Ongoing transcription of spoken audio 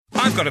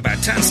I've got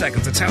about 10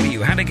 seconds to tell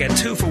you how to get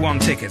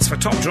 2-for-1 tickets for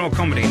Top Draw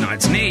comedy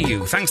nights near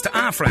you, thanks to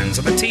our friends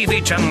at the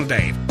TV channel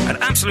Dave at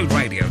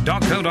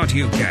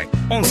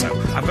absoluteradio.co.uk. Also,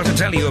 I've got to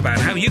tell you about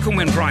how you can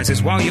win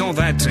prizes while you're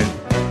there too.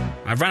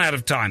 I've run out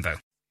of time, though.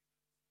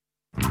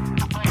 Welcome.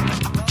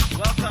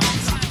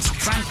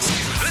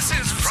 This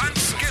is Frank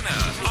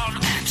Skinner on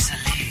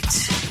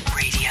Absolute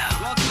Radio.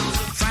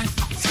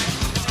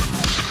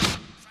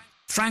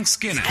 Frank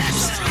Skinner.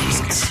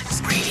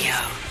 Absolute Radio.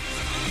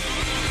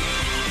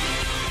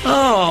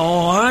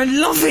 Oh, I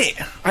love it.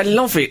 I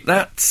love it.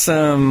 That's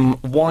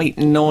white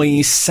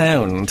noise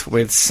sound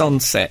with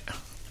Sunset.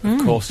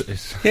 Of course it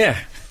is. Yeah.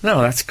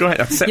 No, that's great.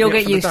 That's set You'll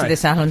me up get for the used to day.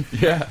 this, Alan.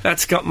 Yeah.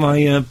 That's got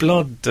my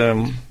blood,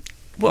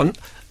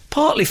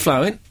 partly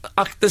flowing.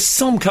 There's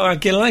some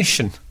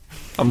coagulation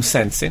I'm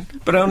sensing,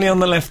 but only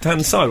on the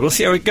left-hand side. We'll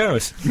see how it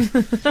goes.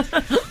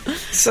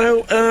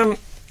 So,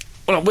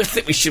 well, we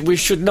think we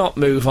should not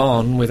move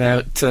on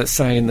without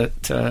saying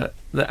that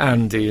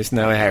Andy is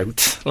now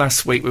out.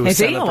 Last week we were Is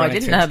he? celebrating. Oh, I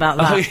didn't know about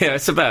that. Oh, yeah,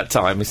 it's about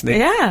time, isn't it?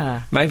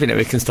 Yeah. Maybe now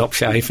we can stop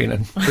shaving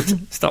and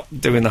stop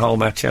doing the whole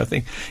macho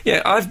thing.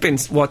 Yeah, I've been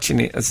watching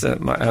it, as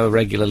our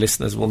regular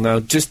listeners will know,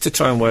 just to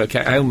try and work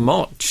out how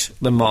much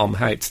the mom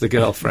hates the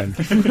girlfriend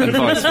and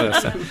vice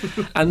versa.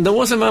 And there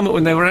was a moment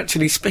when they were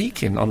actually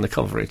speaking on the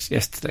coverage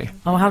yesterday.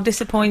 Oh, how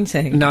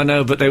disappointing.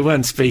 No, but they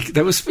weren't speaking.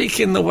 They were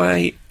speaking the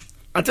way...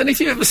 I don't know if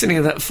you've ever seen any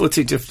of that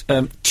footage of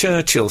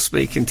Churchill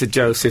speaking to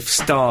Joseph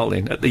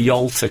Stalin at the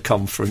Yalta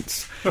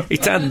conference.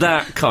 It had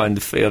that kind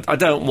of feel. I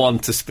don't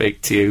want to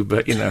speak to you,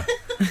 but, you know,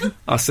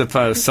 I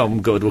suppose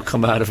some good will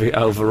come out of it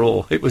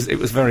overall. It was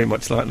very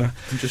much like that.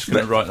 I'm just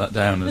going to write that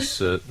down as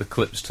the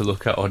clips to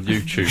look at on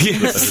YouTube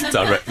Yes. that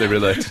are directly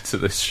related to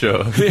this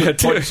show. Yeah,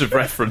 Points of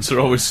reference are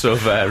always so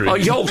varied. Oh,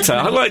 Yalta.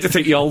 I like to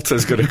think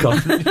Yalta's going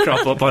to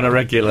crop up on a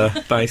regular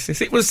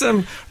basis. It was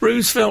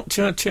Roosevelt,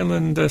 Churchill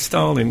and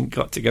Stalin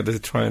got together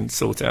to try and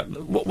sort out...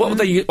 What were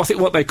they... I think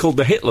what they called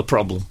the Hitler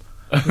problem.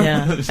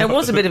 Yeah. It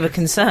was a bit of a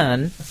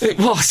concern. It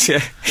was,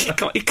 yeah.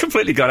 It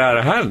completely got out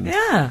of hand.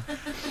 Yeah.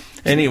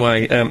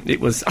 Anyway, it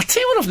was... I'll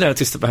tell you what I've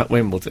noticed about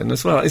Wimbledon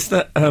as well, is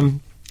that...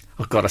 oh,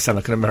 God, I sound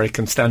like an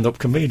American stand-up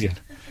comedian.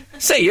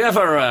 Say, you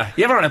ever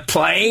on a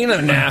plane?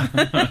 And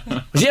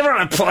was you ever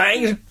on a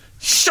plane?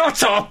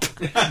 Shut up!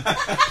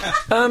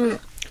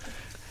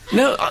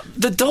 No,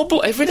 the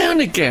double... Every now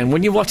and again,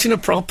 when you're watching a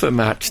proper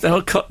match,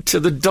 they'll cut to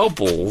the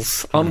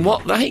doubles on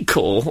what they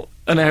call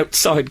an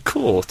outside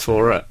court,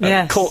 or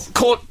Yes.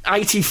 court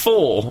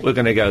 84 we're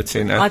going to go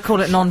to now. I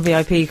call it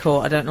non-VIP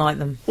court. I don't like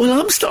them. Well,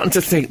 I'm starting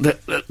to think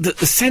that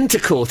the centre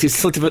court is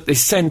sort of at the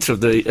centre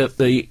of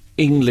the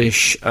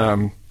English,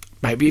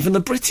 maybe even the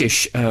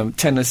British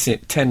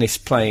tennis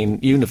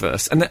playing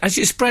universe. And as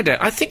you spread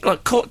out, I think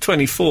like court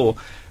 24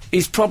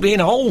 is probably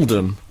in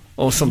Oldham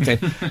or something,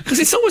 because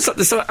it's always like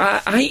there's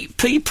 8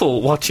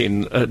 people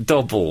watching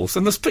doubles,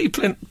 and there's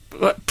people in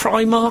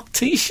Primark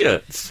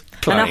t-shirts.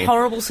 Playing. And a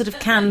horrible sort of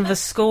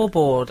canvas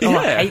scoreboard. Oh, Yeah.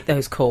 I hate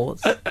those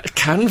courts. A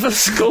canvas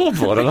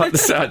scoreboard. I like the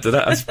sound of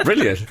that. That's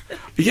brilliant.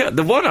 Yeah,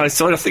 the one I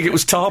saw, I think it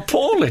was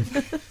tarpaulin.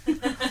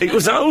 It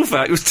was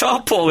over. It was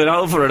tarpaulin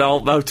over an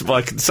old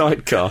motorbike and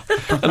sidecar,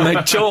 and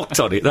they chalked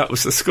on it. That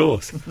was the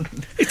scores.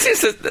 It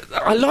is.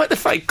 I like the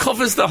fact it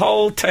covers the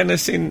whole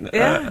tennis in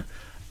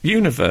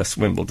universe,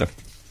 Wimbledon.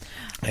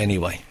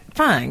 Anyway.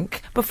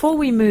 Frank, before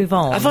we move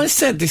on... Have I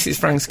said this is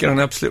Frank Skinner on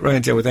Absolute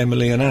Radio with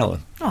Emily and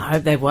Alan? Oh, I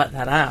hope they worked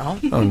that out.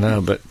 Oh, no,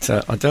 but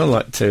I don't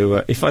like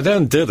to... if I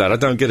don't do that, I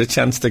don't get a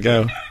chance to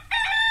go...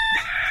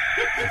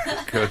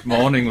 Good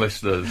morning,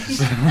 listeners.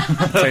 In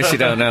case you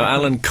don't know,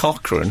 Alan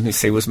Cochrane, you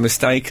see, was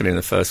mistaken in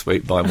the first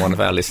week by one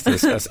of our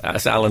listeners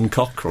as Alan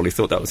Cockrell. He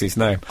thought that was his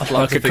name.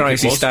 Like a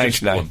crazy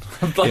stage name.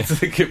 I'd like to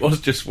think it was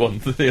just one.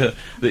 The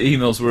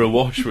emails were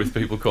awash with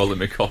people calling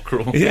me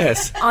Cockerel.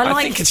 Yes.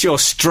 I think it's your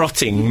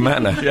strutting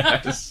manner.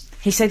 Yes.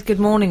 He said, good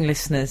morning,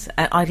 listeners.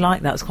 I'd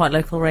like that. It was quite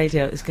local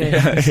radio. It was good.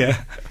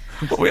 Yeah.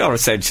 But we are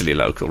essentially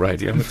local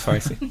radio, let's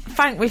face it.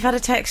 Frank, we've had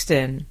a text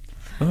in.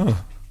 Oh.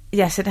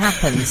 Yes, it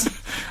happens.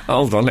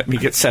 Hold on, let me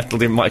get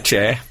settled in my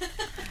chair.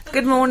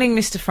 Good morning,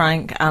 Mr.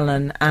 Frank,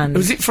 Alan, and...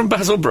 Was it from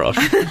Basil Brush?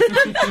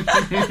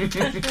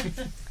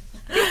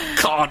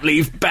 Can't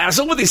leave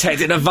Basil with his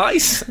head in a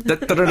vice.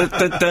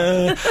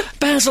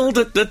 Basil,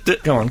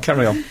 Go on,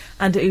 carry on.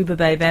 And Uber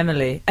Babe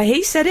Emily.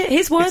 He said it.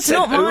 His words,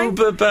 not mine.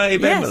 Uber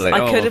Babe Yes, Emily.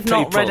 I could have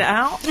not people. read it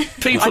out.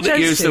 People that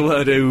use the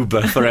word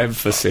Uber for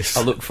emphasis.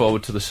 I look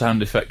forward to the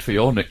sound effect for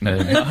your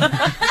nickname.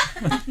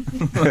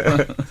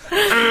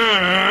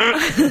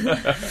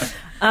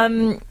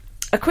 A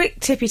quick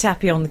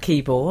tippy-tappy on the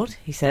keyboard,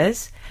 he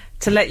says,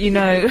 to let you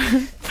know...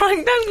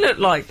 Frank, don't look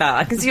like that.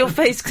 I can see your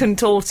face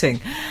contorting.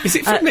 Is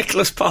it from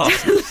Nicholas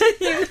Parson?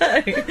 You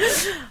know.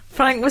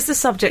 Frank was the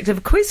subject of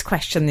a quiz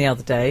question the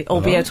other day,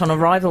 albeit on a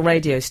rival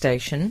radio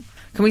station.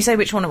 Can we say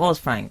which one it was,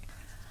 Frank?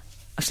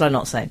 Or shall I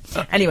not say?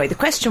 Anyway, the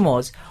question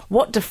was,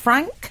 what do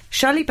Frank,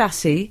 Shirley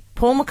Bassey,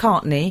 Paul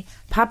McCartney,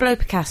 Pablo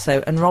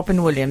Picasso and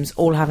Robin Williams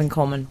all have in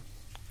common?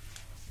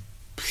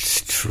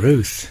 It's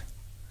truth.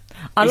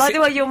 I like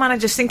the way your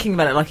manager's thinking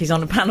about it like he's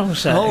on a panel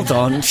show. Hold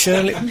on,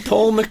 Shirley.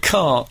 Paul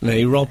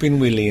McCartney, Robin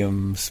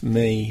Williams,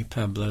 me,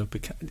 Pablo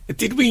Picasso.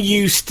 Did we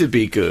used to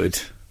be good?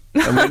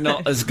 And we're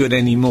not as good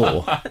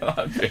anymore?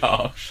 That'd be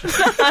harsh.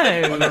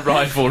 No. On a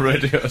rival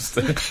radio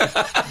station.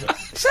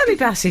 Shirley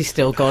Bassey's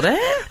still got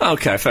it.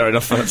 Okay, fair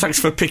enough. Thanks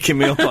for picking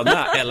me up on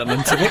that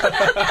element of it.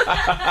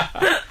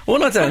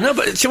 Well, I don't know,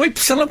 but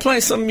shall I play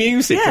some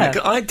music? Yeah.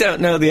 I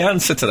don't know the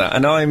answer to that,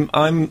 and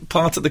I'm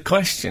part of the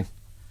question.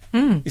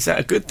 Is that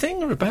a good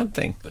thing or a bad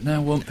thing? But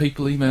now won't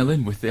people email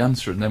in with the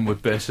answer, and then we're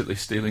basically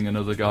stealing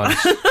another guy's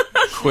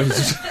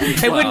quiz?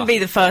 It wouldn't be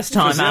the first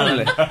time,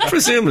 Alan.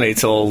 Presumably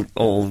it's all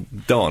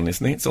done,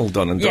 isn't it? It's all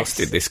done and Yes.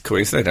 dusted, this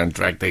quiz. They don't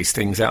drag these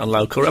things out on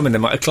local... I mean, they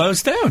might have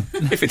closed down.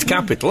 If it's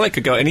capital, they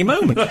could go at any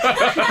moment.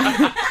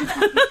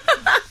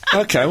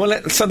 OK,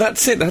 well, so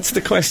that's it. That's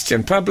the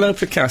question. Pablo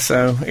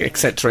Picasso,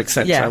 etc.,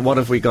 etc. Yeah. What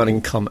have we got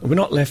in common? We're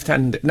not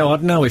left-handed. No,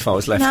 I'd know if I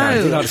was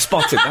left-handed. No. I'd have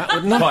spotted that,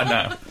 wouldn't I? By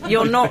now.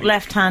 You're not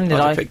left-handed.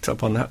 I'd have picked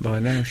up on that by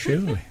now,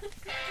 surely.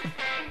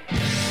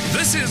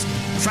 This is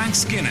Frank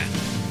Skinner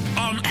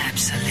on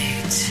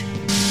Absolute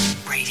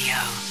Radio.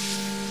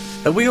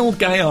 Are we all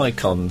gay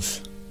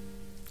icons?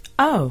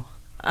 Oh.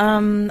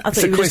 I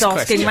It's thought a you were just quiz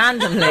asking question.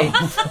 randomly.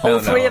 No, All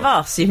three no. of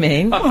us, you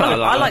mean?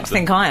 I like to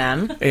think I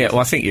am. Yeah,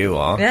 well, I think you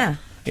are. Yeah.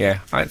 Yeah,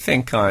 I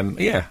think I'm...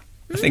 Yeah,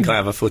 I think I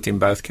have a foot in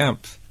both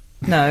camps.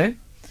 No.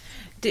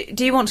 Do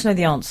you want to know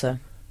the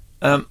answer?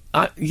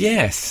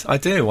 Yes, I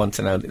do want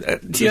to know. Do you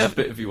There's have... a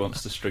bit of you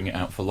wants to string it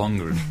out for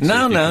longer. And see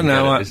No, if you no, can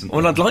no. get it, isn't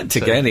Well, there? I'd like to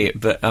So- get it,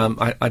 but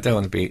I don't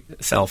want to be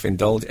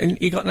self-indulgent. And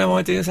you got no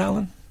ideas,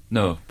 Alan?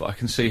 No, but I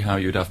can see how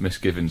you'd have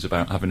misgivings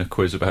about having a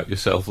quiz about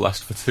yourself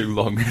last for too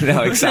long.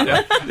 No, exactly.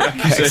 The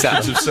accusations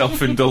Exactly. of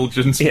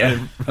self-indulgence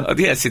Yeah.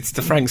 Yes, it's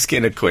the Frank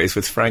Skinner quiz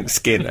with Frank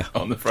Skinner.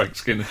 on the Frank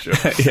Skinner show.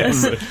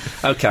 Yes.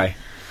 OK.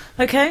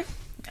 Okay.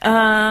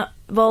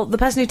 Well, the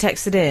person who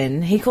texted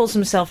in, he calls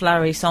himself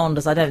Larry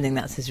Saunders. I don't think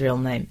that's his real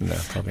name. No,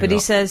 probably But he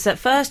not. says at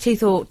first he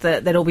thought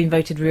that they'd all been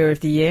voted Rear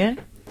of the Year,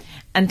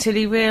 until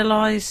he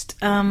realised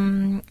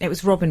it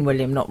was Robin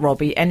Williams, not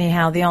Robbie.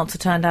 Anyhow, the answer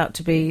turned out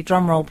to be,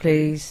 drum roll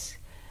please,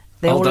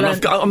 they Hold all on,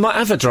 learned... I might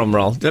have a drum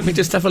roll. Let me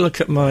just have a look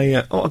at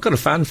my... I've got a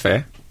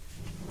fanfare.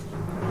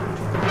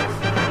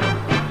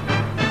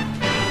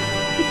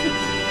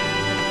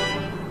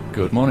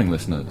 Good morning,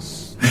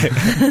 listeners.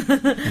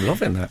 I'm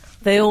loving that.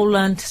 They all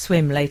learned to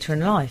swim later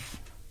in life.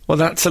 Well,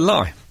 that's a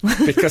lie,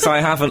 because I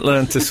haven't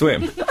learned to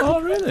swim.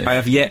 Oh, really? I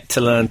have yet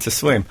to learn to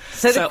swim.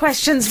 So the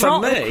question's for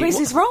wrong, me, the quiz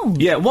is wrong.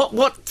 Yeah,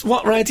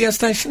 what radio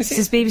station is This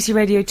it? is BBC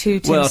Radio 2,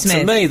 Tim Well, Smith.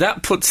 to me,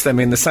 that puts them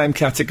in the same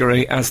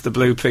category as the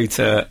Blue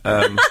Peter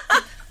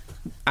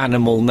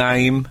animal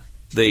name,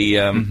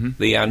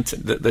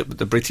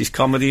 the British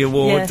Comedy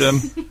Award,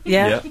 Yes.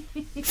 Yeah.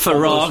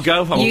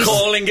 Farrago. I'm You-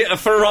 calling it a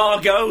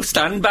Farrago.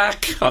 Stand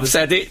back. I've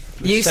said it.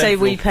 You say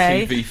we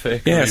pay. TV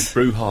fake Yes.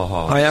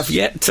 brouhaha. I have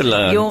yet to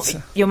learn.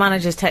 Your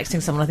manager's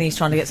texting someone. I think he's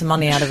trying to get some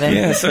money out of him.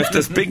 Yeah, so if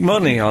there's big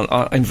money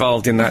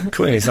involved in that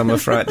quiz, I'm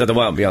afraid that it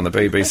won't be on the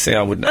BBC.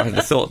 I'd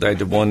have thought they'd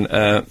have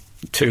won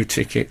 2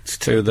 tickets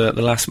to the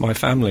last My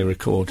Family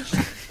record.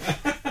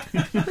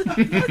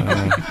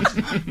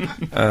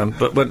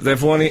 But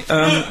they've won it.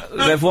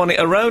 They've won it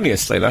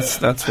erroneously. That's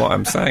what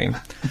I'm saying.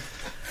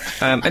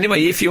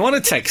 Anyway, if you want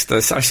to text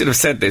us, I should have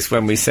said this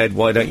when we said,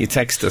 why don't you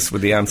text us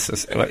with the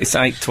answers? It's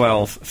 8,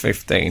 12,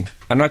 15.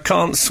 And I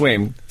can't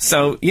swim,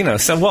 so,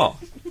 so what?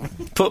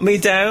 Put me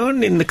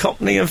down in the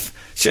company of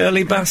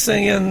Shirley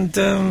Bassey and...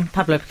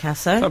 Pablo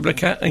Picasso. Paul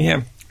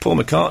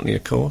McCartney,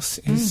 of course,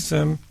 is...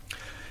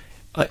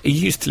 he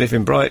used to live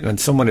in Brighton, and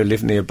someone who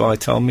lived nearby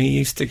told me he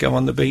used to go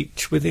on the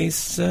beach with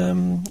his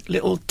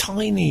little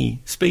tiny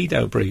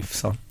Speedo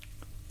briefs on.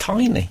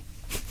 Tiny.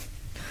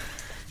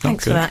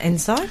 Thanks for that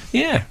insight.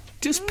 Yeah,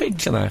 just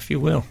picture that, if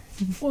you will.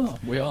 Well,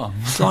 we are.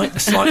 A slight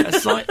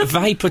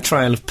vapour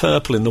trail of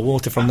purple in the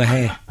water from the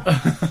hair.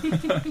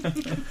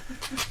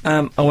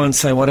 I won't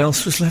say what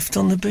else was left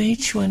on the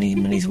beach when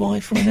him and his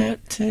wife went out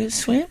to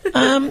swim.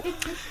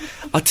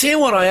 I'll tell you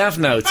what I have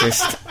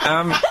noticed.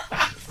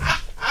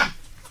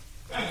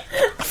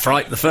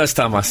 The first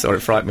time I saw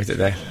it frightened me to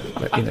death.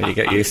 But, you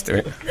get used to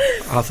it.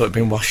 I thought it'd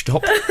been washed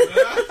up.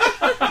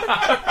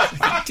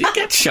 Do you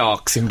get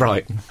sharks in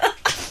Brighton?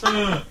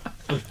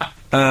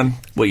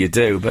 Well, you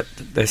do, but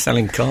they're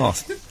selling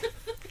cars.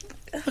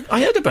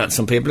 I heard about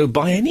some people who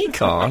buy any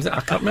car.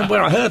 I can't remember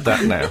where I heard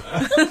that now.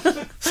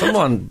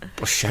 Someone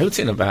was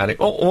shouting about it,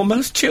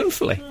 almost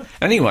tunefully.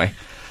 Anyway,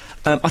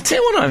 I'll tell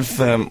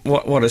you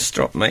what has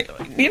struck me.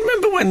 You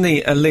remember when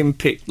the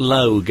Olympic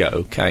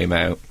logo came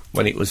out,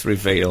 when it was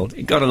revealed?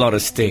 It got a lot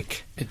of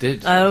stick. It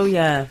did. Oh,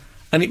 yeah.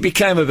 And it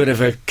became a bit of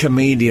a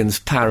comedian's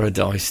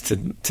paradise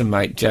to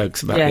make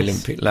jokes about Yes. the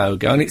Olympic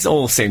logo, and it's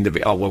all seemed to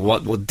be,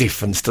 what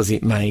difference does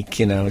it make?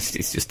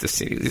 It's just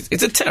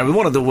it's a terrible,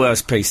 one of the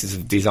worst pieces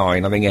of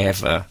design I think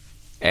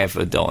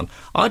ever done.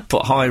 I'd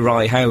put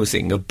high-rise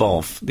housing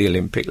above the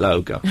Olympic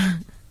logo.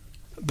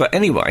 But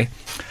anyway,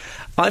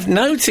 I've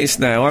noticed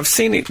now, I've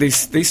seen it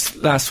this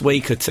last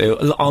week or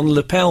two on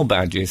lapel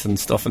badges and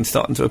stuff, and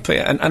starting to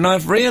appear, and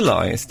I've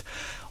realised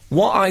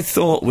what I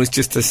thought was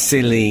just a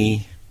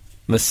silly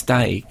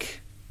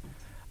mistake,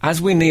 as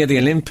we near the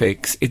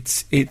Olympics,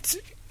 it's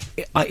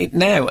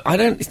now,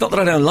 it's not that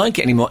I don't like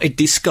it anymore, it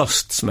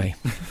disgusts me.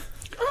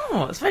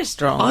 Oh, it's very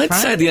strong. I'd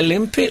Frank. say the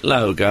Olympic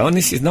logo, and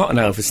this is not an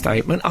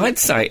overstatement, I'd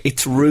say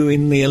it's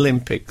ruined the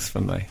Olympics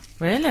for me.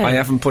 Really? I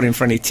haven't put in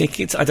for any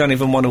tickets. I don't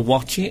even want to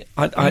watch it.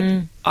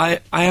 I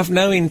have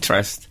no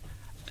interest.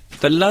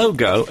 The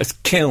logo has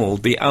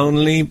killed the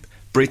only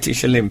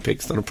British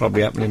Olympics that will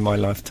probably happen in my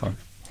lifetime.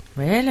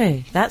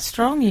 Really? That's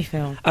strong, you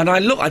feel? And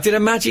I did a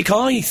magic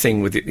eye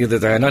thing with it the other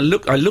day, and I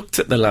looked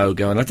at the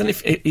logo, and I don't know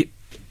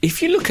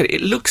if you look at it,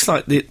 it looks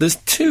like there's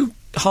two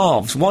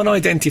halves, one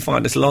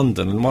identified as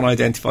London and one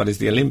identified as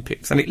the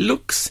Olympics, and it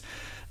looks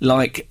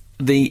like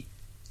the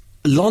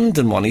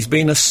London one is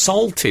being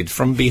assaulted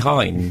from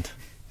behind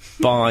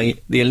by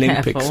the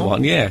Olympics Careful.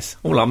 one. Yes,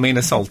 well, I mean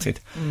assaulted,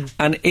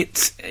 and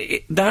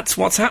that's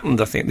what's happened.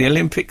 I think the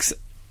Olympics,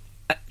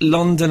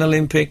 London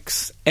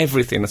Olympics,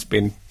 everything has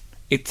been.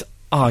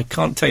 I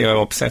can't tell you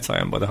how upset I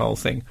am by the whole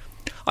thing.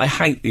 I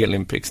hate the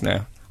Olympics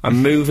now.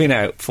 I'm moving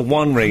out for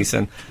one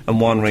reason and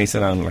one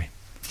reason only: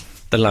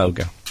 the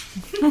logo.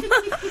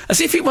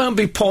 As if it won't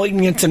be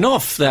poignant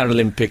enough, their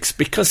Olympics,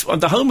 because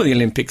the home of the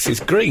Olympics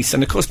is Greece,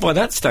 and of course by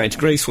that stage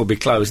Greece will be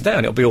closed down.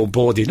 It'll be all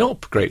boarded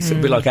up, Greece.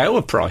 It'll be like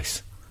our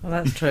price. Well,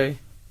 that's true.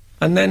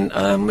 And then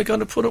we're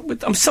going to put up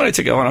with... I'm sorry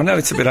to go on, I know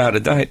it's a bit out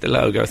of date, the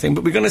logo thing,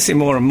 but we're going to see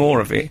more and more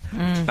of it.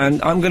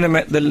 And I'm going to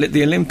make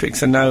the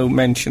Olympics a no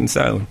mention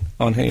zone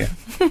on here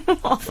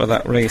for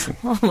that reason.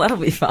 Oh, that'll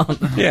be fun.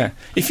 Yeah.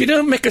 If you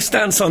don't make a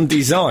stance on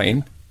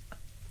design,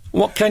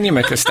 what can you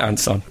make a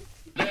stance on?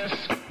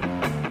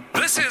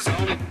 This is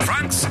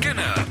Frank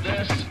Skinner.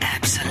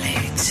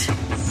 Absolute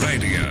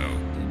Radio.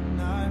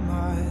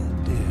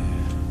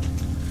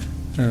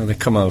 Oh, they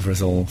come over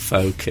as all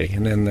folky,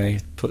 and then they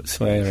put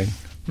swearing.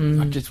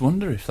 I just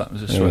wonder if that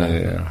was a swear.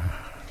 Yeah.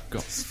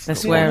 God. They're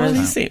swearing.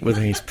 What is it with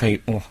these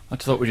people? I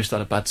thought we just had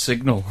a bad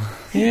signal.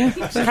 Yeah.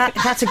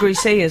 Category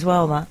C as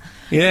well, that.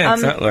 Yeah,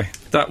 exactly.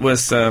 That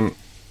was,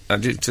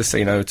 just so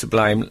you know, to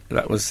blame,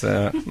 that was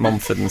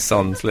Mumford and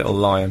Sons, Little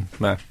Lion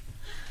Man.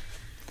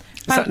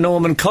 Is that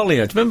Norman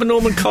Collier? Do you remember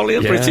Norman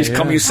Collier? Yeah, British yeah.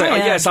 comedy. You say, Oh,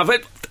 yeah. yes, I've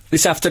heard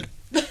this after...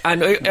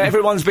 And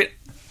everyone's been...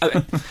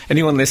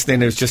 anyone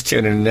listening who's just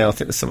tuning in now, I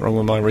think there's something wrong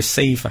with my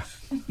receiver.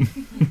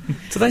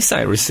 Do they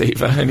say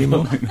receiver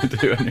anymore? They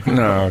do anyway.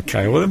 No,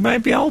 OK. Well, there may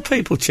be old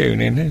people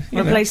tuning in.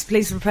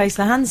 Please replace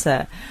the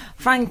handset.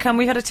 Frank,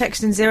 we've had a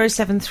text in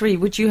 073.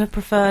 Would you have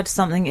preferred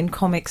something in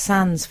Comic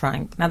Sans,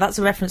 Frank? Now, that's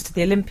a reference to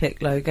the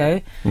Olympic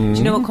logo. Do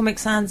you know what Comic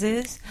Sans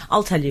is?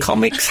 I'll tell you.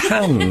 Comics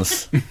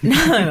Hands. No,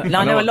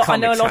 I know a lot. I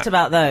know a lot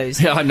about those.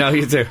 Yeah, I know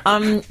you do.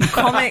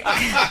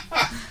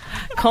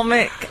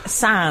 Comic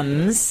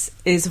Sans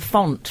is a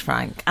font,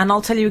 Frank, and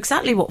I'll tell you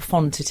exactly what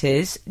font it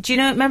is. Do you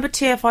know? Remember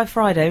TFI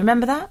Friday?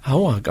 Remember that?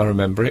 Oh, I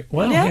remember it.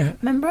 Well, yeah.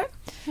 Remember it?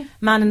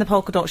 Man in the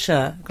polka dot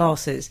shirt,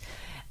 glasses.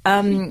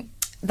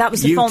 That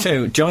was the font.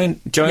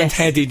 U2,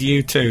 giant-headed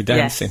U2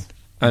 dancing, Yes.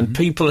 and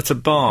people at a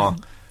bar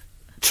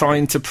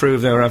trying to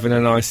prove they were having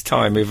a nice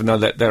time, even though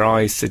their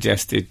eyes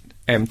suggested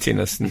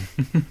emptiness and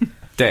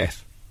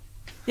death.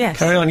 Yes.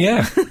 Carry on,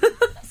 yeah.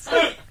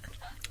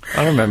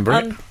 I remember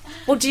it.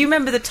 Well, do you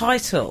remember the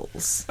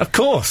titles? Of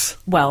course.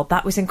 Well,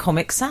 that was in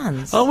Comic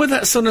Sans. Oh, with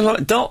that sort of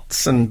like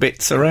dots and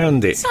bits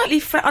around it.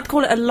 Slightly, I'd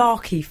call it a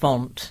larky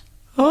font.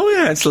 Oh,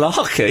 yeah, it's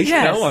larky.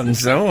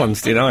 Yes. No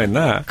one's denying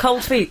that.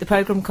 Cold Feet, the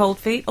programme Cold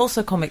Feet,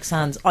 also Comic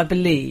Sans, I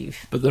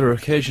believe. But there are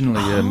occasionally,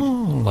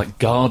 like,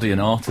 Guardian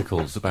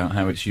articles about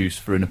how it's used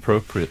for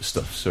inappropriate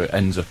stuff, so it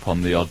ends up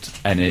on the odd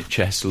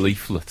NHS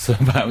leaflet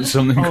about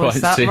something quite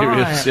is that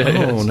serious. right?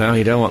 Yeah, Oh, yes. no,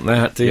 you don't want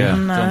that, do you? Yeah,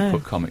 No. don't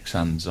put Comic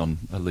Sans on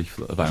a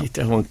leaflet about, You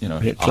don't want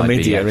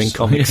chlamydia IBS. in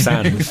Comic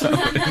Sans.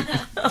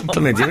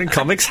 Chlamydia in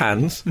Comics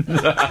Hands.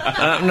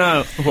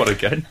 No. What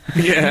again?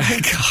 Yeah,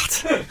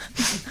 God.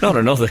 Not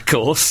another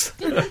course.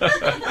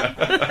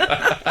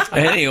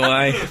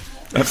 Anyway,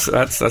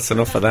 that's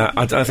enough of that.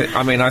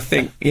 I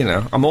think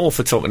I'm all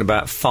for talking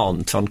about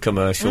font on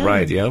commercial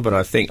radio, but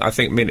I think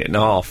minute and a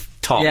half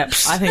tops. Yep,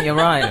 I think you're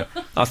right.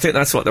 I think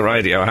that's what the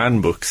radio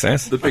handbook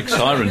says. The big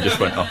siren just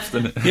went off,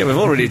 didn't it? Yeah, we've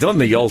already done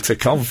the Yalta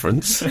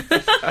conference.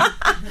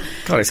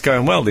 God, it's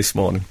going well this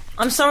morning.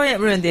 I'm sorry it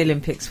ruined the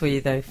Olympics for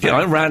you, though. Yeah,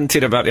 I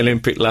ranted about the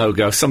Olympic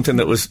logo, something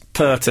that was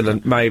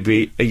pertinent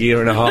maybe a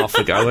year and a half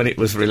ago, and it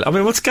was really... I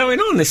mean, what's going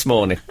on this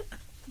morning?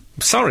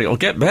 I'm sorry, it'll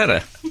get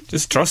better.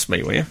 Just trust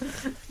me, will you?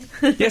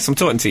 Yes, I'm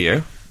talking to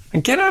you.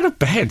 And get out of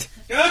bed.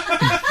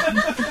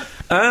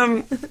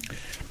 Oh,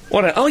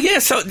 yeah,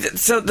 so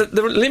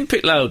the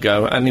Olympic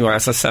logo, anyway,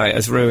 as I say,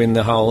 has ruined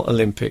the whole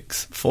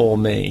Olympics for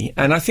me.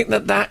 And I think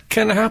that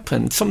can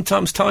happen.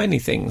 Sometimes tiny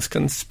things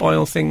can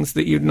spoil things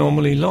that you'd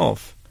normally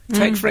love.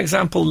 Take, for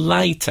example,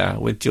 Later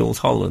with Jules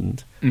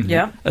Holland.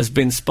 Yeah. Has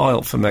been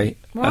spoilt for me.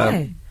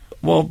 Why?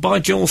 Well, by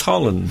Jules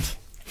Holland.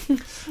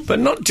 But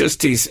not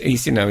just his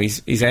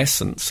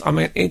essence. I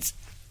mean,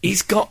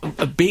 he's got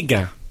a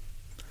bigger.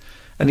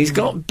 And he's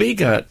got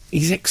bigger.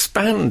 He's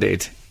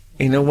expanded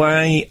in a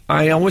way.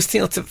 I always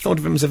thought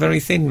of him as a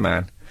very thin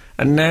man.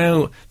 and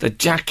now the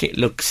jacket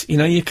looks. You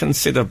know, you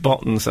consider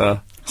buttons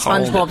are.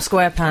 SpongeBob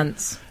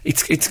SquarePants.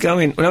 It's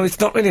going. Well, it's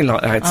not really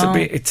like that.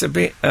 It's a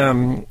bit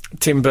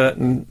Tim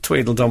Burton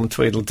Tweedledum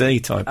Tweedledee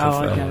type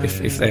of. Okay.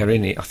 If they're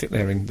in it, I think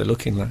they're in the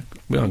looking like.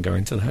 We won't go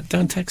into that.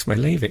 Don't text me.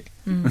 Leave it.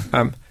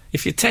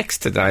 If you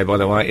text today, by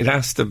the way, it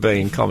has to be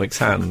in Comic's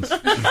hands.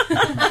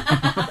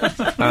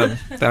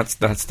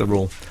 That's the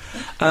rule.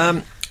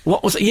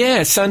 What was it?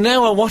 Yeah, so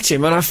now I watch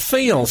him and I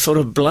feel sort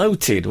of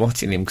bloated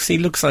watching him because he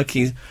looks like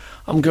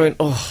I'm going,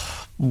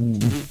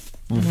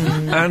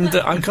 and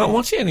I can't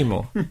watch it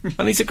anymore.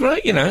 And he's a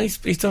great, you know, he's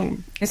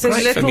done. It's those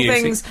great little for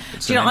music. things.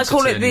 It's You know, an I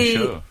call it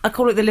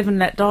entertaining the Live and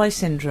Let Die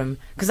syndrome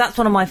because that's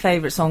one of my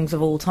favourite songs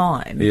of all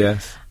time.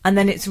 Yes. And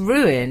then it's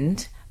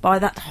ruined by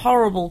that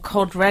horrible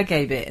cod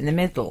reggae bit in the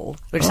middle,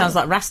 which sounds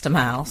like Rasta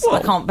Mouse.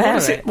 I can't bear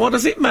it. What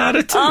does it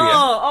matter to you?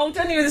 Oh,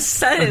 don't even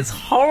say it. It's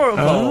horrible.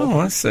 Oh,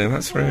 I see.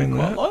 That's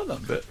ruined I that. like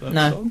that bit. That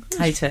No, song.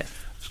 hate it.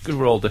 It's good.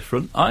 We're all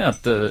different. I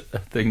had a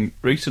thing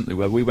recently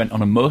where we went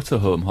on a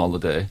motorhome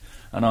holiday.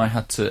 And I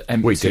had to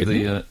empty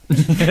the...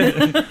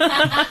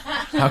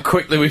 How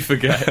quickly we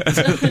forget.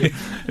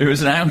 It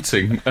was an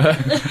outing.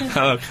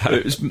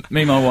 It was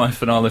me, my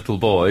wife and our little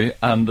boy,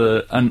 and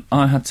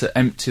I had to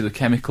empty the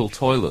chemical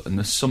toilet, and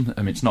there's something...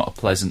 I mean, it's not a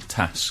pleasant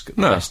task at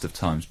the best of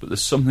times, but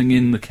there's something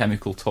in the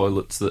chemical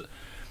toilets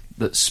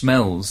that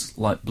smells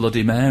like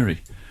Bloody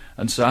Mary.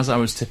 And so as I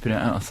was tipping it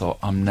out, I thought,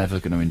 I'm never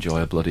going to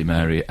enjoy a Bloody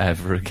Mary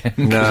ever again,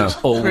 because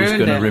it's always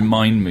going to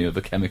remind me of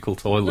a chemical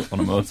toilet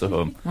on a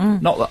motorhome.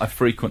 Not that I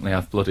frequently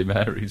have Bloody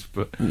Marys,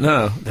 but...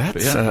 No,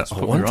 that's... yeah,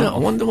 I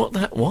wonder what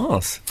that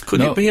was.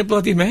 Could it be a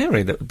Bloody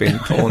Mary that had been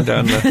poured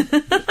down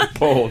the...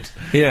 poured,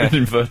 in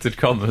inverted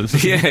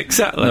commas. Yeah,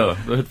 exactly. No,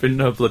 there had been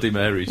no Bloody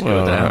Marys go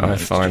Well, down. I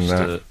It's find just,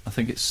 that. I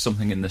think it's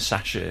something in the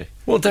sachet.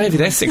 Well, David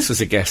Essex was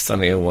a guest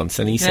on here once,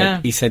 and he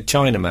said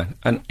Chinaman,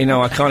 and you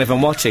know I can't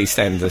even watch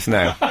EastEnders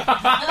now.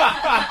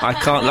 I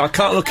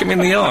can't look him in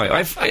the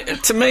eye.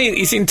 To me,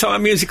 his entire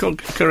musical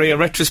career,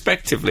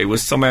 retrospectively,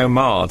 was somehow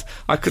marred.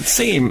 I could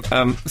see him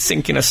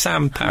sinking a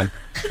sampan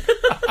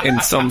in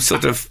some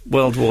sort of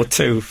World War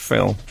II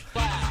film.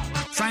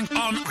 Frank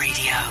on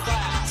Radio.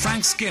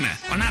 Frank Skinner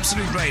on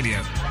Absolute Radio.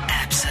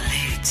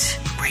 Absolute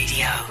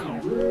Radio.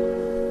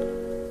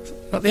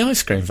 Like the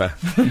ice cream van.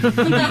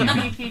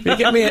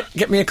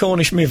 Get me a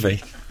Cornish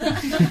movie.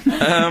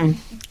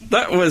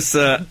 That was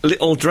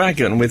Little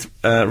Dragon with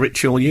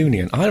Ritual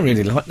Union. I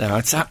really like that.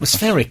 It's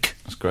atmospheric.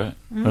 That's great.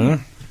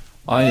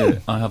 I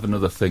have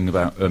another thing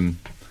about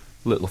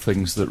little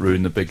things that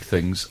ruin the big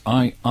things.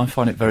 I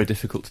find it very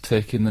difficult to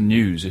take in the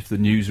news if the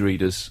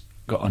newsreader's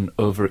got an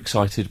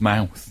overexcited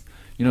mouth.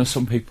 You know,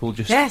 some people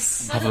just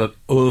have an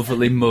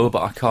overly mobile...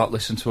 I can't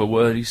listen to a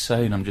word he's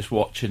saying, I'm just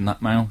watching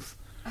that mouth.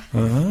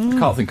 I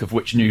can't think of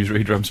which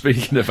newsreader I'm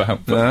speaking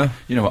about, but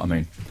you know what I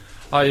mean.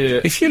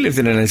 If you lived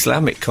in an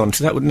Islamic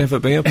country, that would never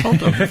be a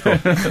problem.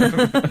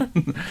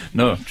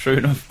 No, true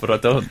enough, but I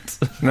don't.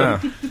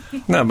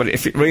 No, but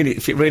if it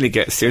really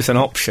gets to you, it's an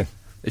option.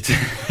 That's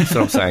what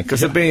I'm saying.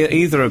 Because it'd be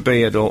either a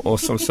beard or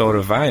some sort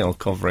of veil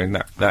covering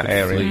that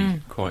area.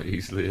 Quite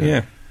easily,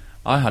 Yeah.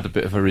 I had a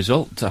bit of a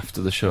result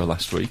after the show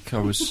last week. I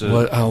was...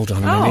 Well, hold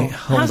on a minute.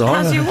 Hold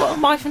on. How's your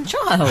wife and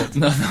child?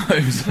 No,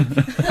 it was...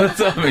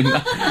 I mean,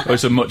 it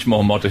was a much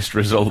more modest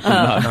result than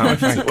that. Oh,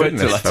 thank Wait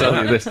till I goodness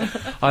tell you this.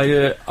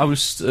 I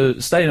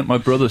was staying at my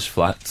brother's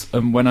flat,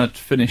 and when I'd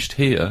finished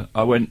here,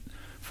 I went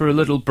for a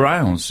little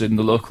browse in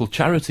the local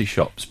charity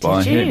shops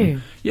by him. Did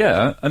you?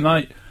 Yeah, and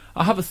I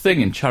have a thing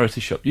in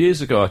charity shop.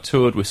 Years ago, I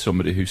toured with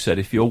somebody who said,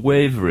 if you're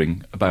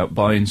wavering about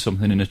buying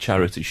something in a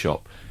charity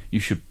shop, you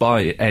should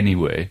buy it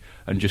anyway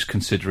and just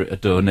consider it a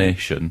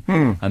donation.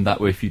 And that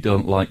way, if you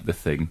don't like the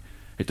thing,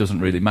 it doesn't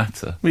really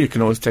matter. Well, you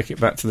can always take it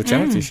back to the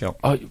charity shop.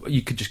 Oh,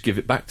 you could just give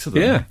it back to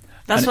them. Yeah.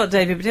 That's what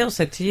David Baddiel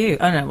said to you.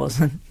 Oh, no, it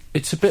wasn't.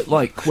 It's a bit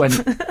like when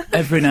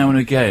every now and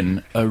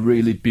again a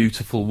really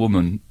beautiful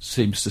woman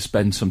seems to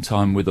spend some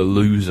time with a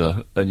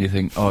loser and you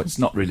think, oh, it's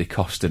not really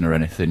costing her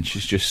anything,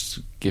 she's just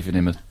giving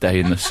him a day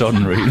in the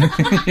sun, really.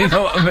 You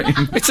know what I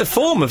mean? It's a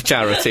form of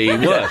charity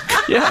work.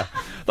 Yeah.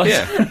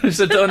 It's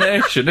a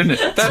donation, isn't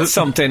it? That's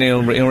something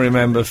he'll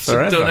remember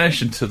forever. It's a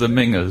donation to the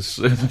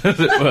mingers, as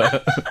it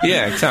were.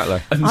 Yeah, exactly.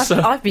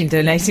 I've been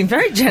donating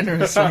very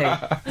generously.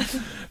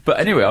 But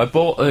anyway, I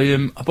bought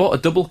a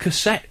double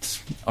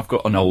cassette. I've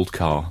got an old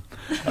car.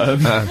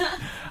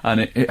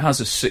 And it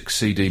has a 6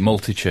 CD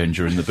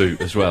multi-changer in the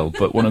boot as well,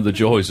 but one of the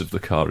joys of the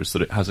car is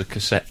that it has a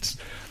cassette,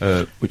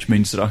 which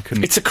means that I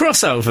can... It's a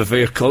crossover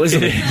vehicle,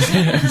 isn't it?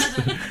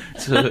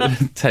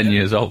 It's 10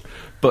 years old.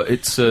 But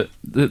it's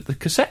the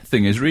cassette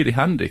thing is really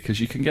handy, because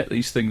you can get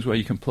these things where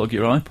you can plug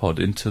your iPod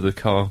into the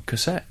car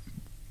cassette.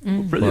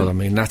 Brilliant. Well, I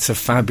mean, that's a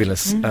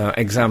fabulous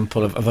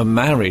example of a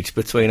marriage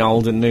between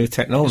old and new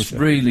technology. It's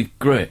really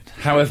great.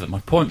 However,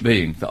 my point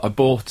being that I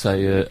bought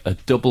a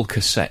double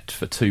cassette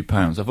for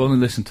 £2. I've only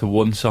listened to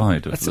one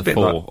side of That's the a bit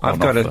four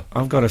like, on offer.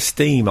 I've got a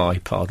Steam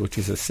iPod, which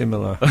is a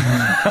similar...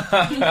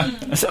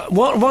 So,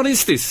 what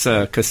is this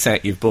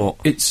cassette you've bought?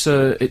 It's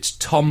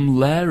Tom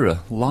Lehrer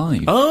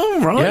live.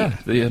 Oh, right. Yeah,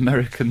 the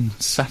American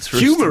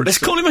satirist. Humorist. Let's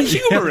call him a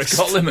humorist. Let's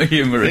call him a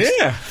humorist.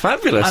 Yeah,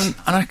 fabulous.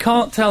 And I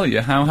can't tell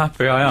you how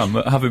happy I am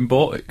at having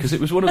bought it, because it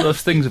was one of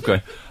those things of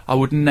going, I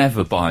would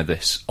never buy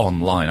this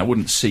online. I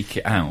wouldn't seek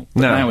it out.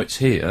 But now it's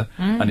here,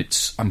 and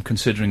I'm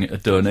considering it a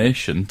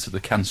donation to the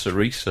cancer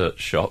research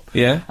shop.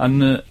 Yeah.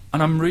 And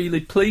I'm really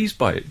pleased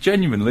by it.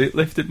 Genuinely, it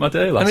lifted my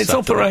day last And it's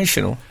Saturday.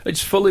 operational?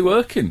 It's fully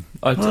working.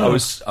 I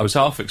was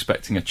half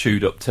expecting a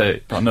chewed up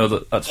tape. I know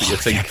that's what you're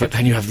thinking. Yeah, but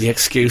then you have the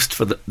excuse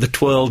for the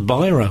twirled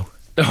biro.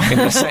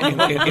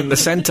 in the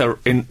centre,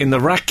 in the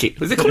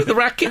racket. Is they call it the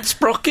racket?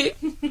 Sprocket?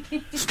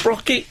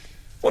 Sprocket?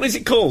 What is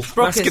it called?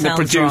 Sprocket Asking the sounds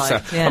producer.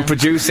 right, yeah.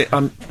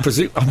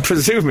 I'm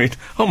presuming...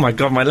 Oh, my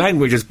God, my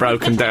language has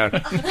broken down.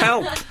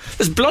 Help!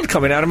 There's blood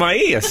coming out of my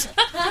ears.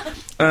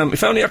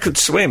 If only I could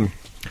swim.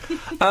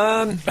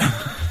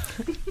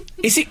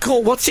 Is it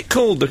called... What's it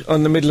called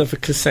on the middle of a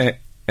cassette,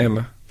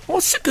 Emma?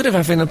 What's the good of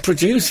having a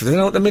producer? They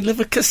know what the middle of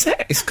a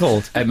cassette is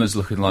called. Emma's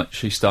looking like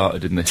she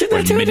started in this Didn't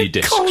when they do it mini at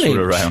discs college?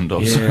 were around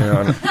us.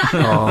 Yeah,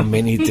 oh,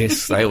 mini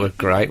discs. They were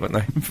great, weren't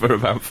they? For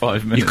about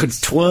 5 minutes. You could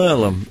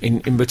twirl them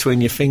in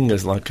between your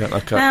fingers like a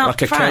Now,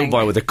 Frank,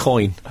 cowboy with a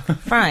coin.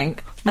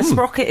 Frank, a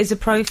sprocket is a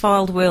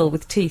profiled wheel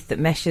with teeth that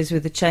meshes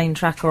with a chain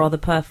track or other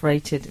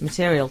perforated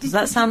material. Does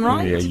that sound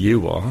right? Yeah,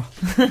 you are.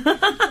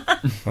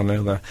 I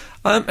know that.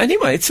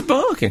 Anyway, it's a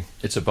bargain.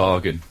 It's a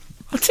bargain.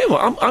 I'll tell you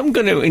what, I'm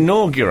going to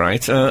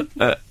inaugurate a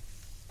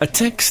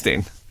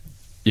texting.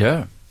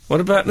 Yeah.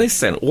 What about this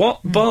then? What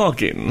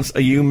bargains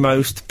are you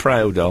most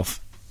proud of?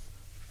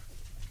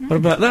 What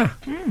about that?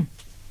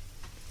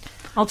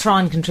 I'll try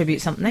and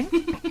contribute something.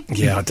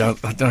 Yeah,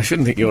 I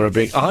shouldn't think you're a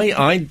big...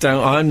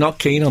 I'm not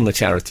keen on the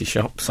charity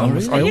shops.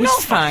 You're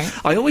not,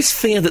 Frank? I always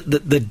fear that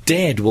the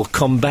dead will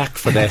come back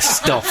for their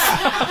stuff.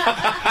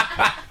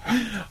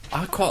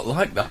 I quite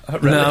like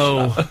that.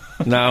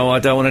 No, I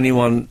don't want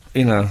anyone,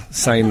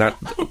 saying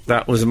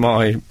that was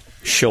my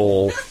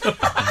shawl. We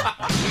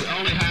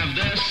only have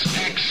this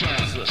extra.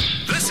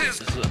 This is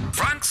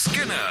Frank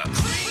Skinner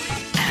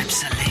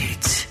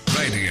Absolute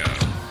Radio.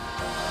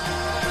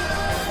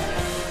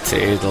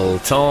 Tiddle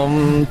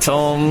tom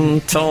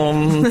tom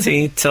tom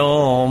tee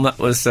tom. That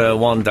was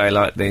One Day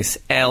Like This.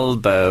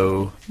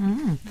 Elbow.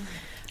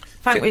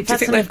 Frank, Do you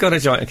think they've got a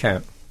joint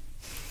account?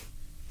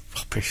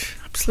 Rubbish.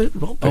 Absolute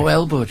rubbish. Oh,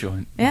 elbow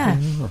joint. Yeah,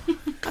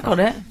 I got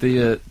it.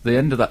 The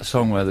end of that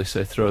song where they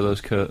say "throw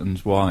those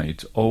curtains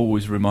wide"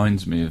 always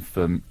reminds me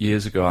of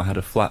years ago. I had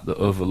a flat that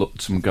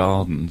overlooked some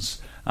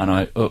gardens, and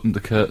I opened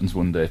the curtains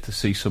one day to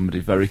see somebody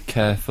very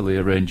carefully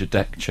arrange a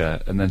deck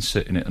chair and then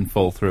sit in it and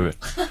fall through it.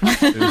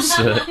 It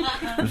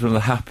was one of the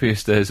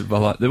happiest days of my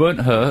life. They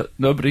weren't hurt.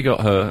 Nobody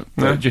got hurt.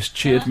 But it just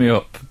cheered me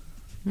up.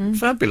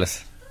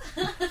 Fabulous.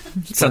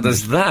 So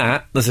there's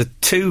that. There's a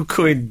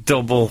 £2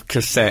 double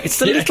cassette. It's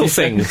the little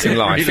things in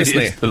life, Really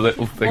isn't is it? the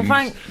little Well, things.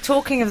 Frank,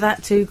 talking of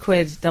that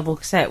 £2 double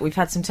cassette, we've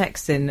had some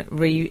texts in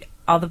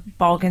other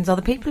bargains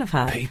other people have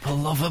had. People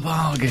love a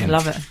bargain. I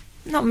love it.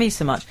 Not me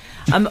so much.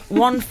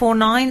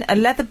 149, a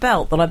leather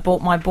belt that I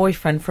bought my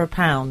boyfriend for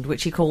 £1,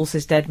 which he calls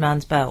his dead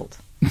man's belt.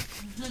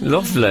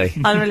 Lovely.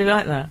 I really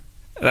like that.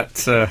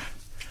 That's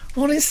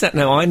what is that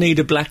now? I Need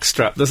a Black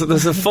Strap. There's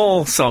a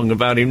Fall song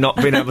about him not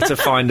being able to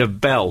find a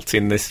belt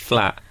in this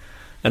flat,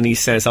 and he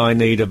says, "I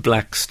need a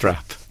black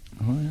strap,"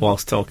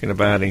 whilst talking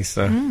about his.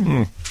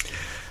 There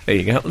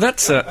you go.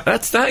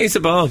 That is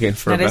a bargain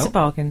for a belt. That is a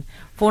bargain.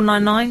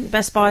 499,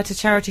 Best Buy to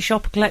charity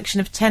shop, a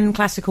collection of 10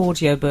 classic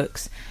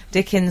audiobooks.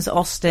 Dickens,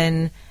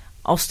 Austen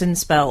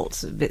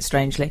spelt a bit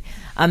strangely.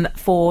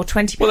 For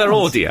 £20. Well, they're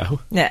audio.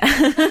 Yeah.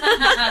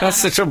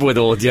 That's the trouble with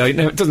audio.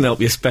 It doesn't help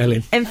your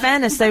spelling. In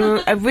fairness, they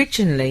were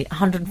originally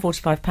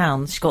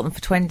 £145. She got them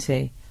for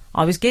 20.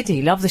 I was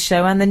giddy. Love the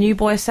show, and the new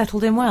boy has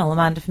settled in well.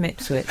 Amanda from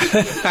Ipswich.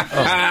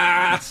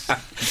 Nice.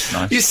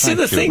 You see,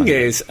 the thing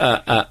is,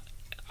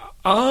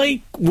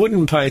 I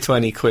wouldn't pay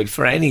 £20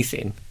 for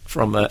anything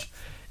from a...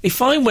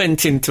 If I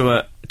went into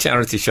a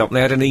charity shop and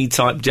they had an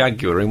E-Type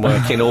Jaguar in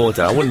working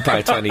order, I wouldn't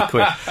pay £20.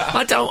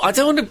 I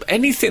don't want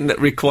anything that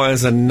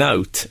requires a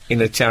note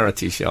in a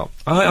charity shop.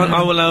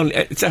 I will only...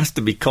 It has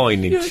to be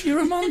coinage.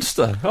 You're a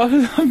monster.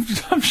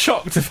 I'm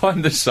shocked to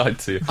find this side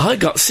to you. I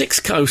got 6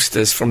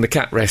 coasters from the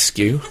cat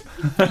rescue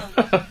for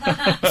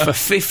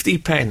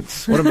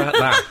 50p. What about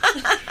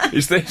that?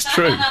 Is this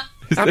true?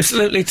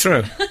 Absolutely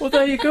true. Well,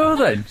 there you go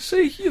then.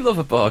 See, you love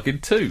a bargain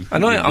too.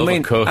 And you I love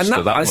mean, a coaster,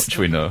 and that much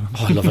we know.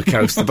 Oh, I love a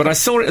coaster, but I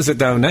saw it as a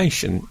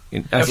donation,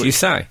 as you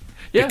say.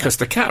 Yeah. Because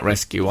the cat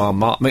rescue are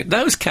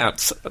those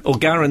cats will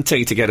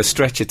guarantee to get a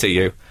stretcher to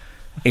you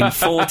in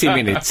 40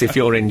 minutes if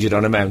you're injured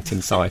on a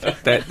mountainside.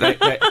 They're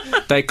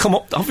they come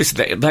up.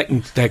 Obviously,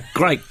 they're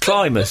great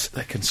climbers.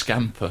 They can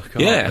scamper,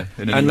 can't Yeah,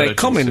 they? and they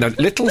come in the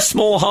little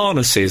small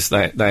harnesses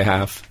they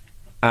have,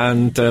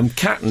 and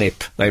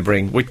catnip they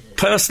bring, which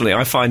personally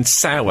I find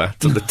sour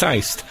to the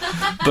taste,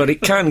 but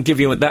it can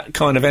give you that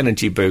kind of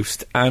energy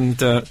boost,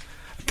 and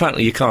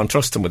apparently you can't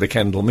trust them with a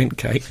Kendal mint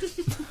cake.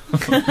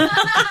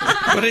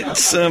 But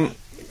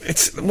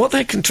it's what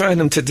they can train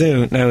them to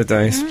do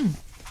nowadays.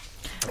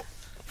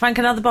 Frank,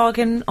 another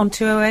bargain on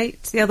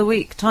 208 the other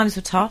week. Times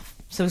were tough,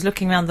 so I was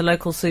looking around the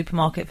local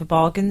supermarket for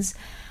bargains.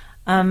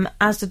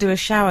 As to do a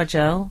shower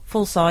gel,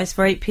 full size,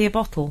 for 8p a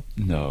bottle.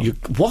 No.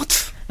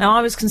 What? Now,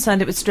 I was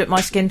concerned it would strip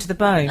my skin to the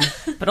bone,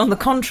 but on the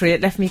contrary,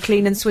 it left me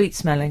clean and sweet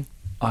smelling.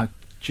 I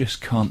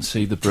just can't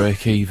see the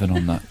break even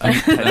on that.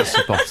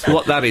 8p a bottle.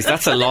 What that is,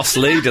 that's a lost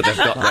leader they've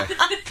got there.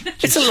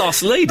 It's a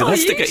lost leader,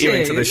 that's to get you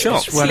into the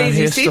shops. When I Sleazy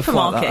hear stuff like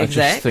supermarket that, I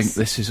execs. just think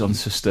this is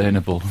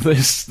unsustainable.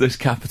 This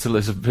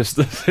capitalism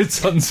business,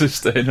 it's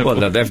unsustainable. Well,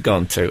 no, they've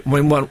gone to. I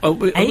mean, are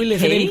we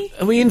living in?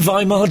 Are we in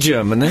Weimar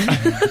Germany?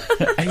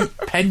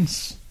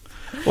 8p.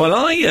 Well,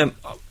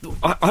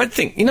 I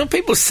think,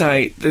 people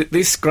say that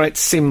this great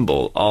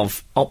symbol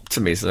of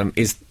optimism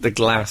is the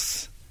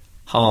glass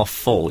half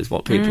full, is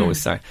what people always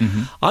say.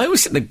 Mm-hmm. I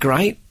always think the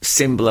great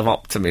symbol of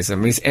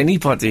optimism is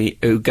anybody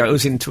who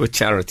goes into a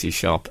charity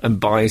shop and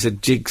buys a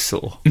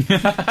jigsaw.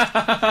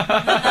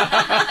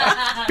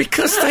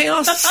 Because they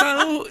are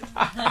so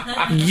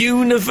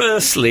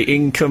universally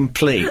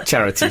incomplete,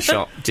 charity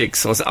shop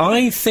jigsaws.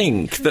 I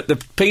think that the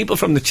people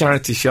from the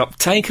charity shop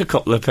take a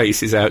couple of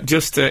pieces out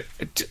just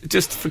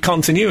for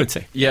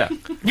continuity. Yeah,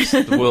 it's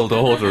the world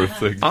order of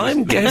things.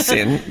 I'm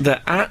guessing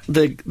that at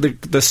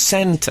the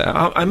centre,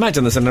 I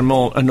imagine there's an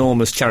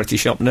enormous charity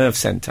shop nerve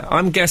centre.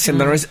 I'm guessing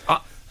there is...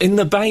 in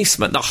the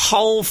basement, the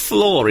whole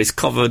floor is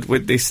covered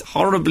with this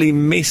horribly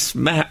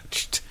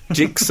mismatched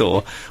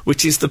jigsaw,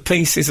 which is the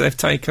pieces they've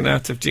taken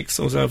out of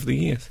jigsaws over the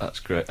years. That's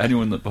great.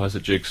 Anyone that buys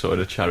a jigsaw in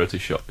a charity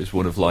shop is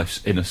one of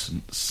life's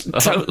innocents.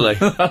 Totally.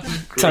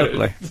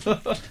 Totally.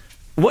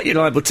 What you're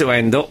liable to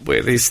end up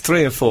with is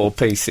 3 or 4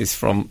 pieces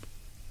from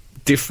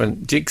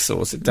different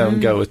jigsaws that don't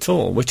go at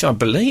all, which I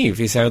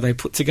believe is how they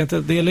put together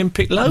the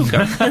Olympic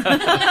logo.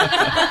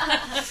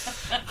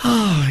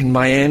 In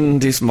my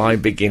end is my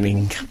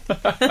beginning. This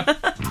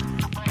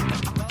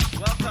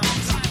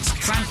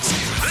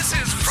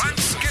is Frank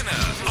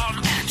Skinner on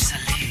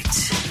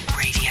Absolute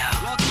Radio.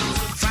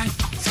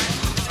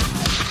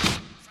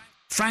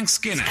 Frank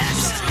Skinner.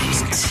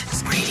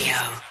 Absolute Radio.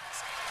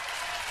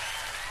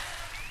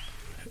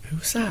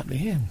 Who's that at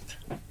the end?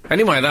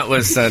 Anyway, that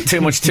was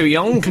Too Much Too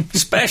Young.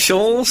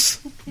 Specials.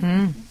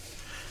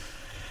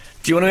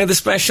 Do you want to hear the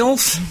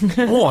specials?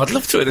 Oh, I'd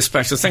love to hear the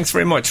specials. Thanks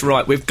very much.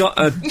 Right, we've got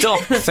a doc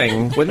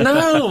thing.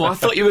 No, I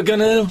thought you were going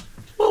to...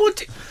 What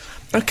would you...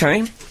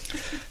 OK.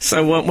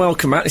 So,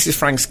 welcome back. This is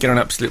Frank Skinner on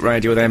Absolute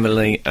Radio with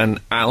Emily and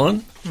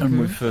Alan.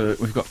 And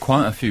we've got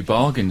quite a few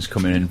bargains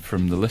coming in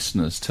from the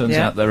listeners. Turns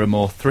out there are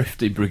more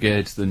thrifty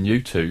brigades than you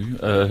two.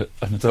 And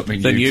I don't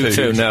mean you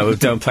two, no, who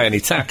don't pay any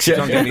tax. You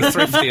don't get any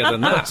thriftier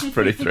than that. That's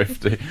pretty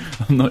thrifty.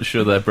 I'm not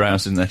sure they're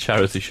browsing their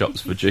charity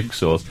shops for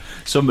jigsaws.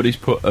 Somebody's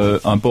put,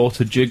 I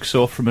bought a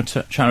jigsaw from a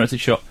charity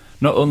shop.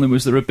 Not only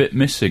was there a bit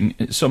missing,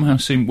 it somehow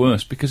seemed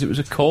worse because it was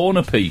a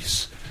corner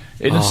piece.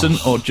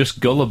 Innocent or just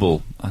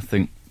gullible, I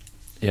think.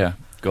 Yeah.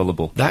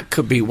 Gullible. That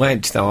could be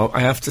wedged, though.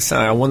 I have to say,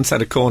 I once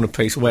had a corner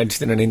piece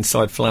wedged in an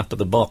inside flap of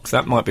the box.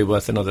 That might be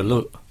worth another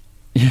look.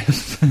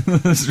 Yes,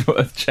 it's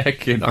worth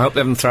checking. I hope they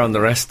haven't thrown the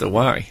rest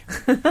away.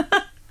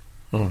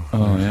 Oh,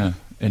 yeah.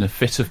 In a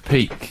fit of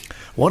pique.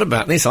 What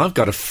about this? I've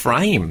got a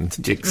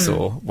framed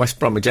jigsaw, West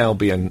Bromwich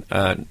Albion,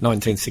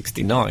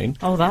 1969.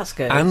 Oh, that's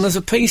good. And there's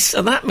a piece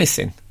of that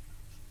missing.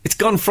 It's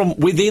gone from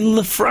within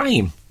the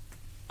frame.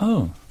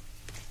 Oh.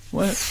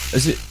 Where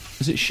is it?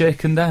 Is it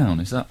shaken down?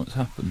 Is that what's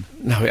happened?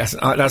 No, it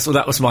hasn't.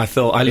 That was my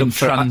thought. I looked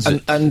for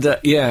transit.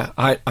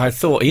 I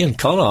thought Ian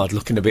Collard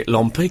looking a bit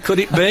lumpy. Could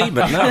it be?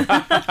 But no.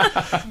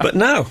 But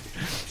no.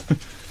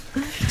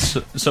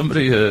 So,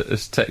 somebody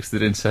has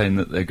texted in saying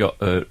that they got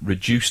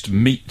reduced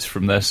meat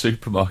from their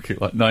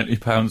supermarket, like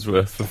 £90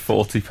 worth for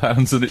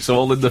 £40, and it's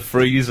all in the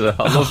freezer.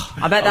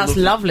 I bet that's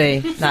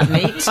lovely, that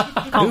meat.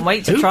 Can't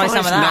wait to try some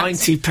of that.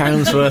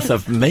 £90 worth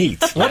of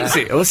meat? What is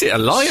it? Was it a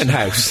lion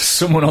house?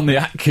 Someone on the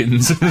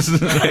Atkins.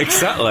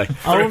 Exactly.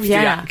 Oh,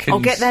 yeah. Atkins. I'll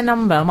get their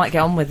number. I might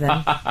get on with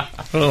them.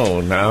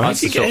 Oh, no. How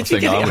did you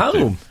get it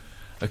home?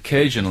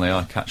 Occasionally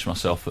I catch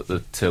myself at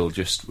the till,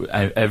 just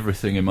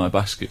everything in my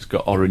basket's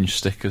got orange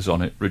stickers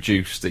on it,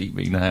 reduced, eat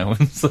me now,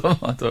 and so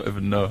I don't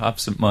even know.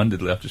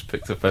 Absent-mindedly, I've just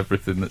picked up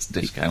everything that's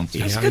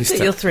discounted. It's good that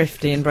you're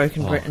thrifty in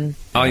Broken Britain.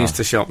 I used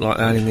to shop like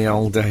that in the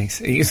old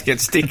days. I used to get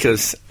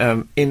stickers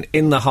in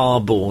the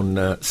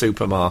Harborne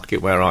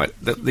supermarket where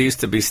there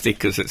used to be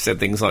stickers that said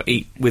things like,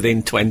 eat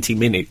within 20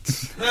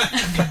 minutes.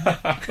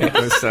 It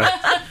was...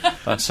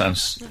 That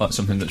sounds like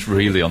something that's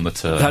really on the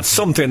turn. That's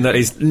something that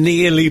is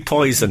nearly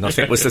poison, I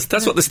think.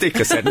 That's what the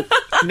sticker said.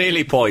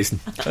 Nearly poison.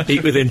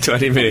 Eat within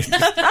 20 minutes.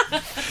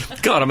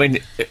 God, I mean,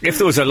 if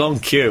there was a long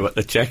queue at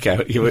the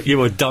checkout, you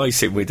were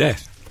dicing with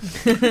death.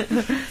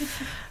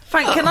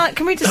 Frank,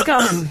 can we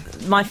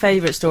discuss my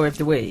favourite story of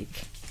the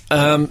week?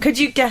 Could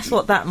you guess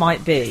what that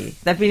might be?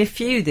 There've been a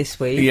few this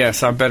week.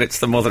 Yes, I bet it's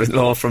the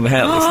mother-in-law from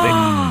hell,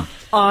 isn't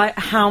it?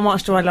 How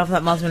much do I love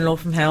that mother-in-law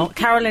from hell?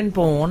 Carolyn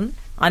Bourne.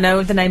 I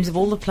know the names of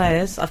all the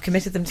players. I've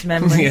committed them to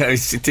memory.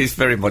 Yes, it is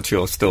very much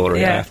your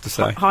story, I have to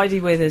say. Heidi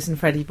Withers and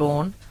Freddie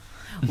Bourne.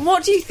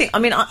 What do you think? I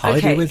mean,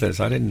 Heidi Withers,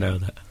 I didn't know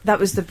that. That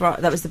was the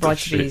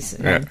bride-to-be's.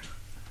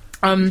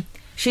 Yeah.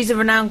 She's a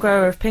renowned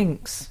grower of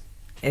pinks,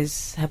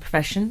 is her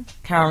profession,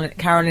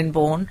 Carolyn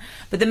Bourne.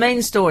 But the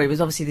main story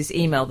was obviously this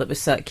email that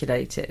was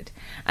circulated,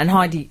 and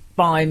Heidi,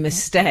 by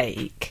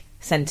mistake,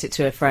 sent it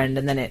to her friend,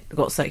 and then it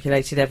got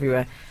circulated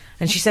everywhere.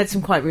 And she said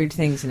some quite rude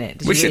things in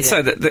it. We should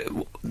say that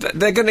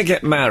they're going to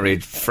get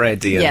married,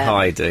 Freddie and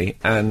Heidi,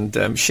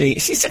 and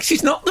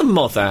she's not the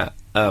mother.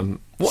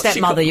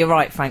 Stepmother, you're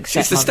right, Frank.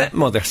 She's the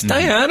stepmother.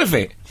 Stay out of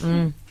it.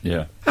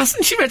 Yeah.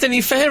 Hasn't she read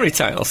any fairy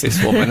tales,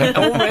 this woman?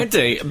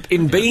 Already,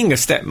 in being a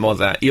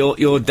stepmother,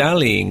 you're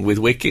dallying with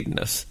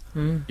wickedness.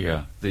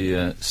 Yeah,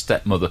 the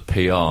stepmother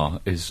PR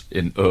is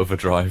in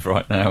overdrive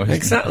right now.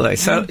 Exactly.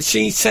 So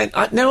she sent.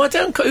 No, I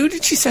don't. Who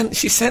did she send?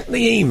 She sent the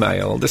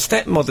email. The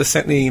stepmother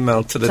sent the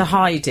email to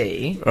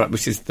Heidi, right?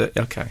 Which is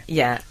okay.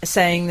 Yeah,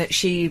 saying that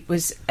she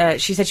was.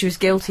 She said she was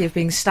guilty of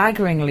being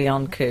staggeringly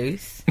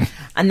uncouth,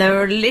 and there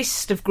were a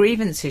list of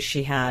grievances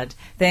she had.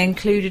 They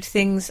included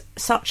things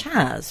such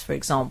as, for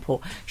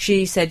example,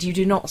 she said, "You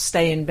do not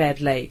stay in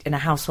bed late in a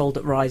household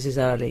that rises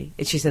early."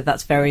 She said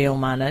that's very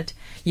ill-mannered.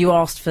 You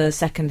asked for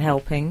second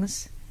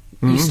helpings.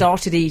 You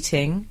started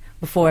eating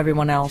before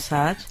everyone else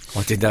had.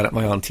 I did that at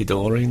my Auntie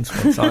Doreen's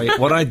once.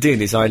 What I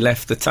did is I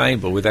left the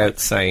table without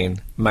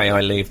saying, "May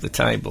I leave the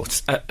table?"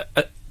 It's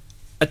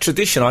a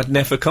tradition I'd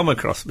never come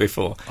across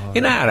before.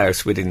 In our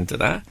house, we didn't do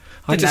that.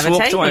 I just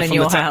walked away from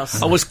the table.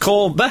 I was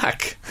called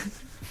back.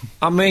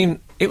 I mean,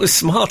 it was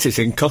Smarties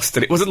in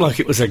custard. It wasn't like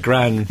it was a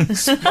grand...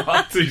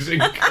 Smarties in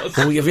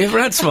custard. Oh, have you ever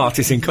had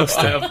Smarties in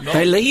custard? I have not.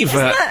 They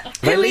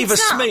leave a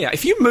smear.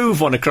 If you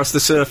move one across the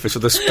surface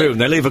with a spoon,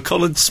 they leave a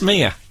coloured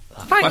smear.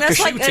 Frank, like that's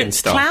a like shooting a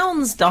star.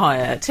 clown's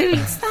diet. Who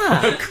eats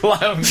that?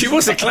 Clown. She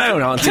was a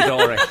clown, Auntie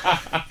Doreen.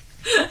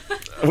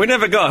 We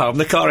never got home.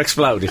 The car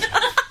exploded.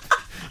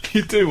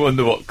 You do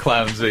wonder what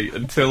clowns eat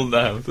until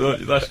now, don't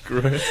you? That's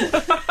great.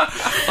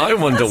 I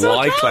wonder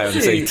why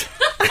clowns eat.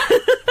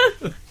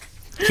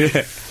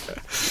 Yeah.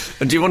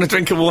 And do you want a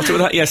drink of water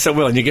with that? Yes, I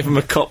will. And you give them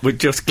a cup with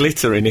just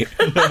glitter in it.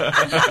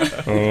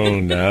 Oh,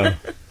 no.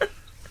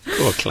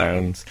 Poor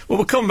clowns. Well,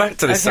 we'll come back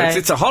to this. Okay.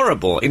 It's a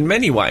horrible, in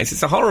many ways,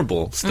 it's a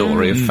horrible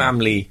story of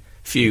family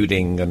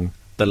feuding and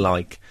the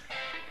like.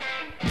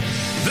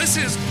 This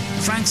is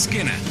Frank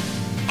Skinner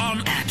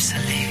on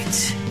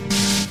Absolute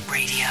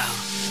Radio.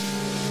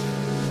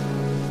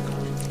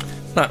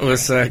 That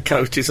was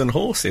Coaches and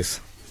Horses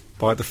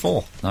by The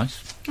Fall.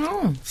 Nice.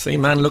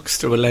 Seaman looks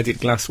through a leaded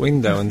glass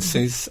window and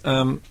sees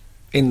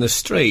in the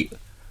street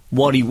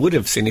what he would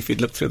have seen if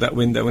he'd looked through that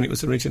window when it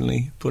was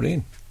originally put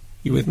in.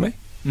 You with me?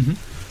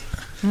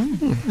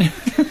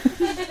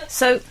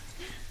 So,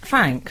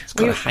 Frank... It's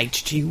got a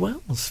H.G.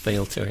 Wells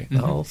feel to it, the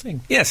whole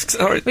thing. Yes,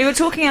 sorry. We were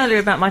talking earlier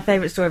about my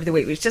favourite story of the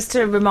week, which, just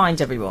to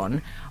remind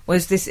everyone,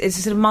 was this... It's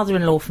a sort of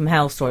mother-in-law from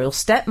hell story, or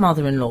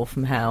stepmother-in-law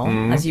from hell,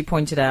 as you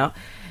pointed out.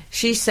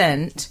 She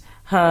sent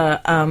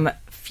her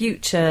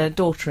future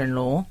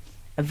daughter-in-law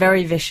a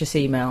very vicious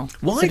email.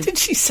 Why did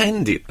she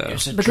send it, though? It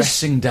was a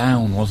dressing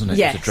down, wasn't it?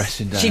 Yes. It was a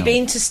dressing down. She'd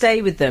been to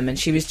stay with them, and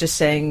she was just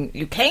saying,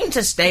 "You came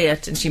to stay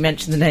at," and she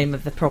mentioned the name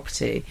of the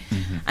property,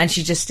 and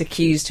she just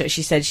accused her.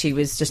 She said she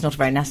was just not a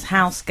very nice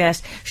house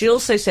guest. She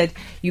also said,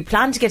 "You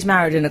plan to get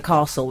married in a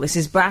castle. This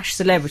is brash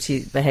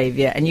celebrity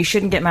behaviour, and you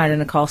shouldn't get married in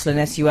a castle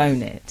unless you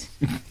own it."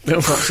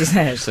 That's what she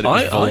said.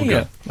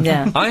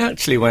 Yeah. I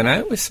actually went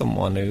out with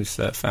someone whose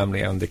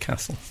family owned a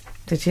castle.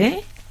 Did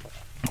you?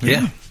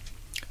 Yeah.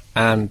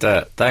 And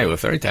they were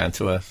very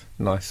down-to-earth,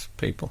 nice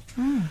people.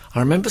 I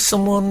remember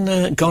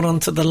someone got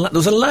onto the... there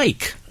was a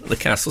lake at the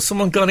castle.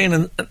 Someone got in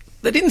and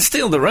they didn't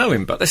steal the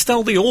rowing boat. They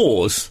stole the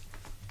oars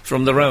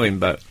from the rowing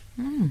boat.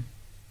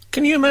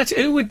 Can you imagine?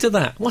 Who would do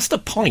that? What's the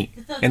point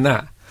in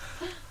that?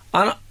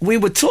 And we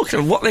were talking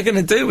about what they're going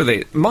to do with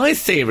it. My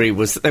theory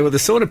was that they were the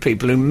sort of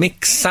people who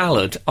mix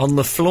salad on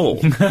the floor.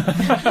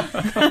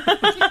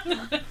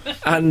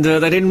 And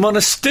they didn't want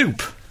to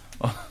stoop.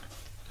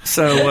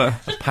 So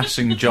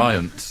passing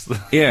giants.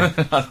 Yeah.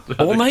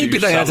 Or maybe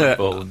they had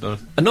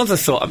another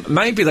thought.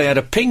 Maybe they had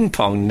a ping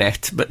pong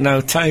net but no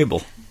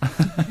table.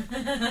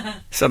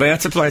 So they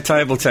had to play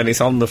table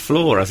tennis on the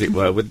floor, as it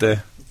were, with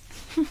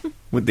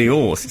the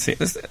oars. See,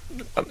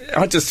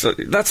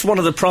 that's one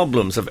of the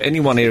problems of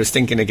anyone here who's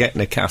thinking of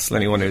getting a castle.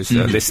 Anyone who's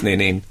listening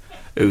in,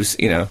 who's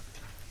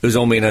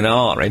umming and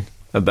ahhing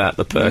about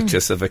the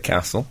purchase of a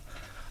castle.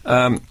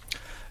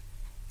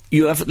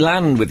 You have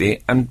land with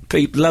it, and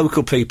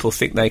local people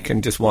think they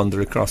can just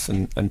wander across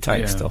and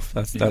take stuff.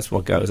 That's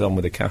what goes on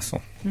with a castle.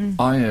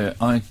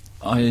 I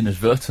I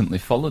inadvertently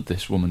followed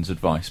this woman's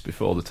advice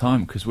before the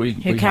time, because we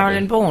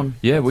Carolyn Bourne?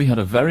 Yeah, we had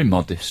a very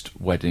modest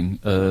wedding.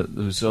 There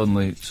was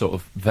only sort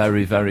of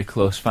very, very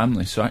close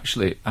family. So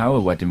actually, our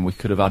wedding we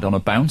could have had on a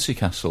bouncy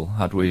castle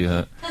had we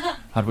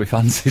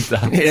fancied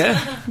that.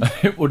 Yeah.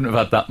 It wouldn't have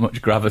had that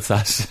much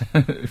gravitas.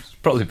 It was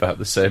probably about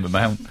the same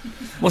amount.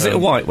 Was it a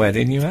white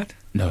wedding you had?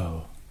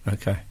 No.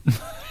 Okay.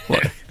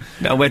 What?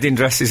 No wedding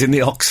dresses in the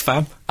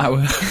Oxfam?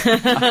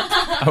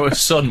 Our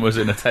son was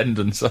in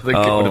attendance. I think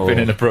it would have been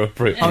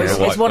inappropriate.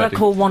 It's what I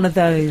call one of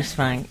those,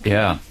 Frank.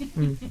 Yeah.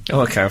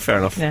 Oh, okay, fair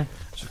enough. Yeah.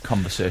 It's a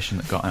conversation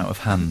that got out of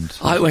hand.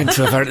 I went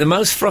to the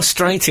most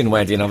frustrating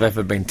wedding I've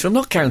ever been to. I'm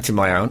not counting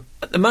my own.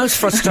 The most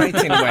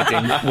frustrating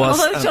wedding was...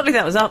 Although surely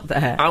that was up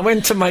there. I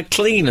went to my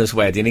cleaner's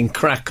wedding in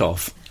Krakow.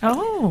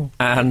 Oh.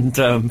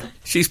 And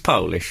she's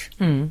Polish,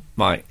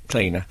 my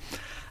cleaner.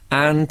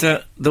 And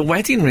the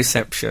wedding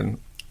reception...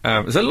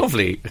 it was a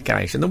lovely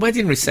occasion. The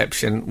wedding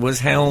reception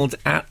was held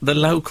at the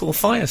local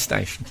fire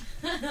station.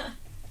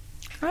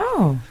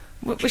 Oh.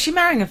 Was she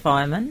marrying a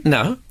fireman?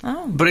 No.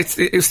 Oh. But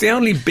it was the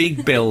only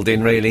big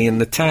building, really, in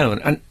the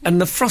town.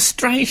 And the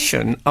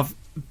frustration of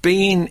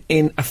being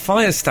in a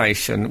fire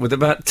station with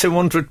about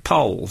 200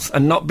 poles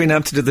and not being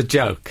able to do the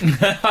joke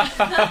at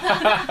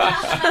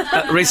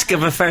risk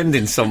of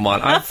offending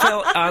someone. I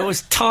felt I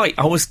was tight.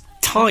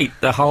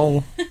 The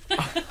whole...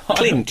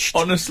 clinched.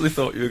 I honestly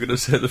thought you were going to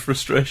say the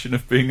frustration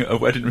of being at a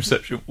wedding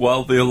reception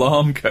while the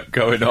alarm kept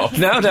going off.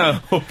 No.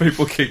 Or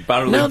people keep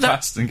barrelling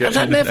past and getting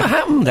that in never there.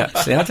 happened,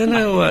 actually. I don't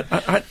know. I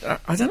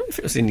don't know if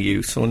it was in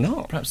use or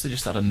not. Perhaps they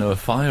just had a no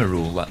fire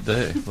rule that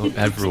day. Look,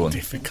 everyone.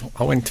 Difficult.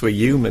 I went to a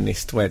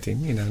humanist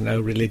wedding, no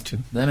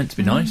religion. They're meant to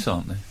be nice,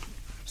 aren't they?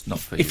 It's not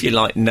for If you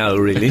like no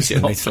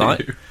religion, it's like...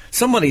 you.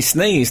 Somebody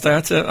sneezed,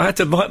 I had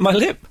to bite my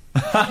lip.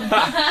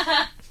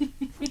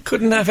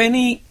 Couldn't have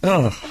any...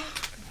 Oh...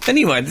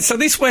 Anyway, so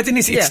this wedding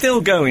it's still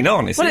going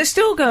on, isn't it? Well, it's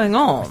still going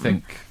on. I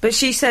think. But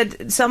she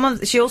said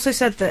she also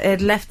said that it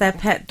had left their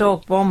pet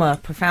dog Bomber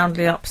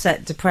profoundly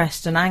upset,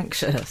 depressed, and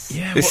anxious.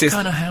 Yeah, This what is-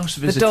 kind of house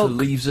visitor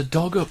leaves a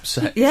dog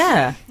upset?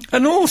 Yeah.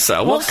 And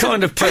also, what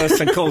kind of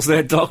person calls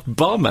their dog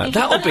Bomber?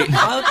 That'll be...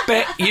 I'll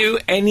bet you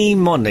any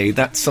money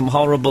that's some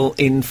horrible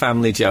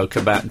in-family joke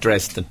about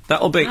Dresden.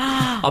 That'll be...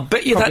 I'll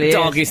bet you that Probably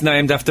dog is. is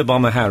named after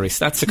Bomber Harris.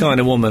 That's the kind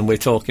of woman we're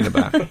talking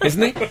about,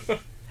 isn't it?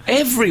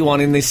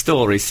 Everyone in this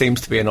story seems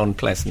to be an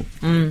unpleasant.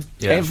 Yeah.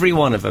 Every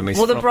one of them is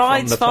Well, the from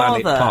bride's the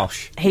planet father.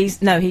 Posh.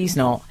 He's not. He's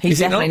Is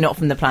he definitely not? not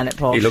from the planet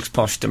Posh. He looks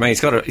posh to me. He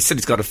said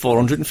he's got a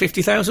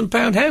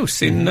 £450,000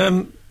 house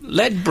in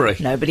Ledbury.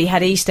 No, but he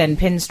had East End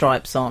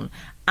pinstripes on,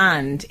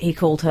 and he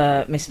called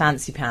her Miss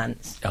Fancy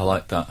Pants. I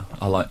like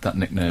that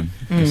nickname,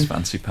 Miss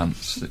Fancy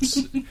Pants. It's...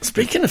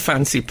 Speaking of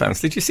fancy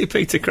pants, did you see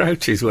Peter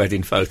Crouch's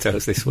wedding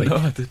photos this week? No,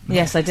 I didn't.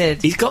 Yes, I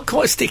did. He's got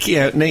quite sticky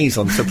out knees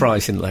on,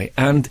 surprisingly,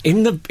 and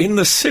in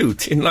the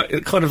suit, in like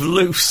a kind of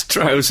loose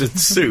trousered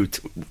suit,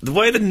 the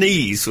way the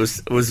knees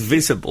was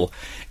visible,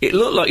 it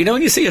looked like,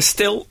 when you see a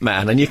stilt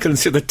man and you can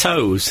see the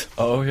toes.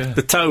 Oh, yeah.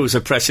 The toes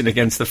are pressing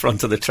against the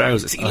front of the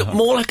trousers. He looked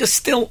more like a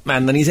stilt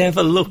man than he's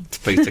ever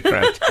looked, Peter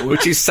Crouch,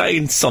 which is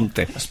saying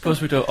something. I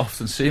suppose we don't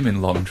often see him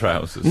in long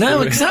trousers. No, do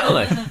we?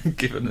 exactly.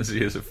 Given as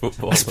he is a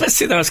footballer.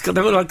 Especially those,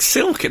 they were like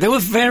silky. They were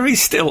very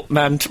stilt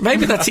man.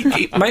 Maybe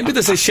maybe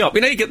there's a shop.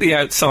 You get the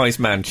outsized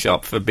man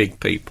shop for big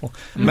people.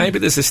 Maybe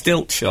there's a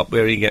stilt shop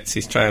where he gets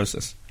his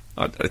trousers.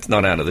 It's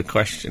not out of the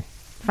question.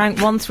 Frank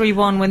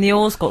 131. When the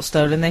oars got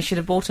stolen, they should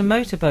have bought a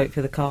motorboat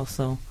for the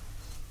castle.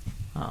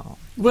 Oh.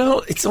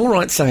 Well, it's all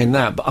right saying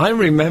that, but I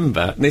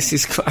remember, and this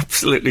is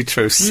absolutely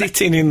true,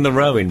 sitting in the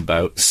rowing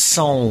boat,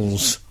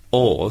 sans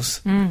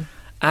oars.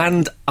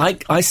 And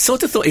I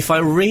sort of thought if I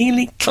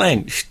really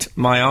clenched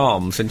my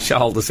arms and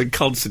shoulders and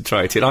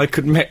concentrated, I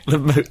could make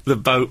the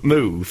boat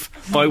move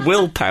by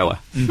willpower.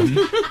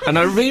 And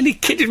I really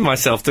kidded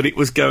myself that it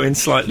was going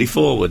slightly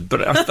forward,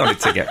 but I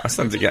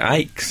started to get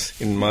aches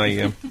in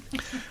my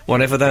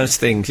whatever those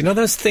things.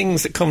 Those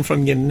things that come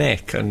from your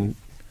neck, and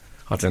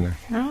I don't know.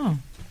 Oh.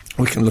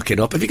 We can look it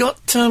up. Have you got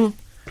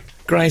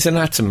Grey's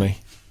Anatomy?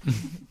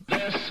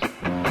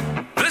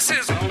 This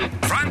is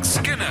Frank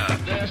Skinner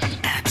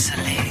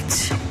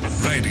Absolute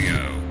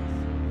Radio.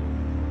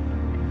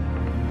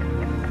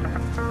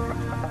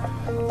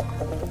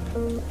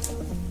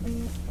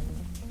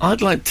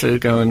 I'd like to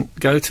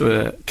go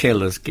to a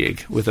Killers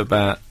gig with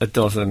about a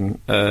dozen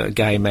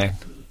gay men,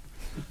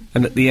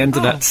 and at the end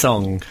of that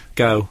song,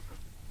 go,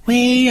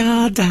 "We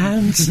are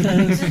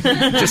dancers,"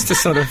 just to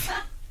sort of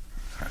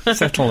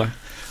settle there.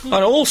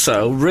 I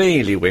also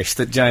really wish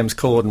that James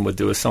Corden would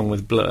do a song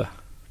with Blur.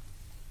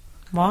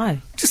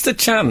 Why? Just a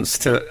chance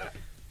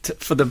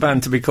for the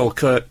band to be called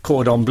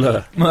Cordon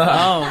Bleu.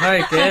 Oh,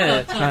 very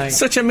good. Frank.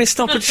 Such a missed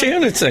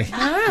opportunity.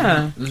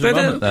 There's a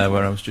moment there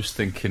where I was just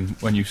thinking,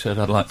 when you said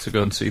I'd like to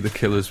go and see the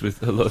Killers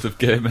with a lot of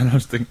gay men, I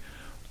was thinking,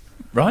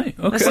 Right,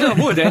 okay. Well, I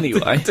would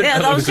anyway.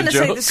 Yeah, I was going to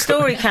say the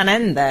story can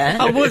end there.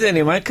 I would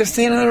anyway, because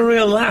they had a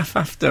real laugh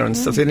after and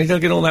stuff, and you don't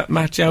get all that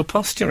macho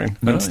posturing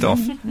and stuff.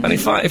 And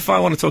if I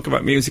want to talk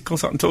about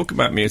musicals, I can talk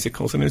about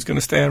musicals, and who's going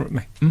to stare at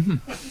me?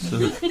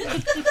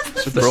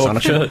 It's a broad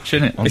church,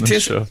 isn't it, on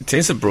this show? It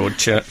is a broad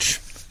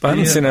church. But I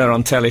haven't seen her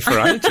on telly for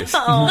ages.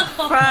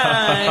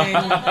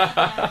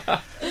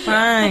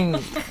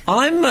 Frank.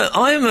 I'm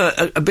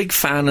a big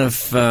fan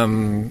of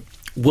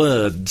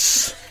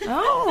words.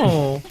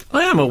 Oh.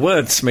 I am a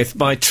wordsmith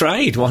by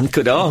trade, one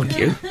could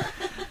argue.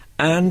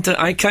 And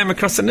I came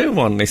across a new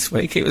one this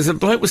week. It was a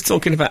bloke was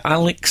talking about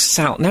Alex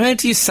Sal. Now, how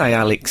do you say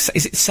Alex?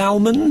 Is it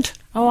Salmond?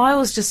 Oh, I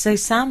always just say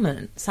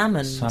salmon.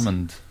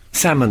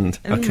 Salmond.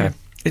 Okay.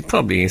 It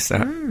probably is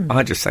that.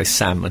 I just say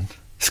salmon.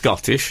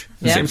 Scottish.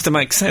 Yeah. Seems to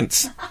make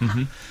sense.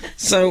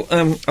 So,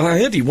 I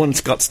heard he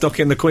once got stuck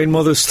in the Queen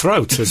Mother's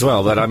throat as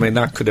well, but I mean,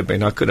 I could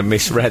have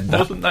misread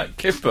that. Wasn't that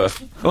Kipper?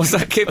 Was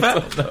that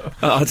Kipper?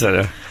 I don't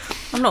know.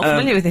 I'm not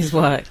familiar with his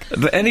work.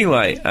 But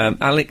anyway,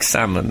 Alex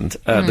Salmond,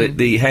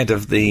 the head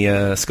of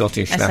the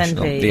Scottish SNP,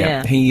 National...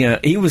 yeah.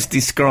 He was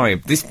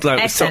described... This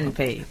bloke was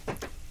SNP.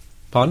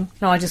 Pardon?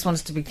 No, I just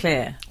wanted to be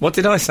clear. What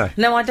did I say?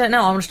 No, I don't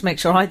know. I wanted to make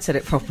sure I'd said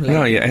it properly.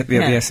 No, the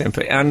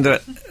SNP. And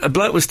a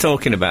bloke was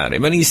talking about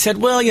him, and he said,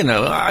 well, you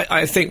know,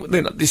 I think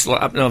this will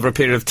happen over a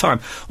period of time.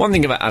 One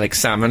thing about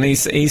Alex Salmond,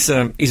 he's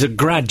a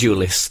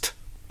gradualist.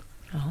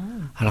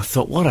 Oh. And I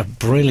thought,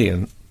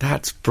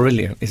 that's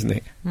brilliant, isn't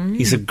it?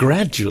 He's a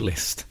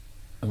gradualist.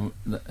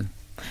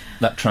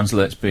 That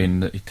translates being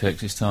that he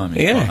takes his time.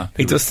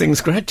 He does things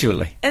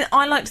gradually. And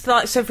I like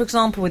to, so for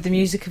example, with the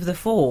music of the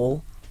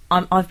fall...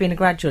 I've been a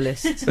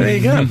gradualist. There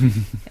you go.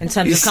 In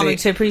terms of coming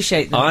to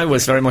appreciate them. I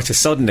was very much a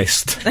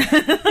suddenist.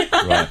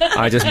 Right.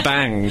 I just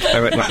banged.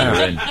 I went like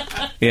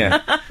that.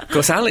 Yeah. Of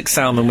course, Alex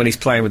Salmond, when he's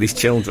playing with his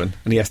children,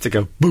 and he has to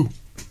go, boo,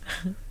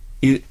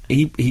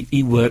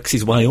 he works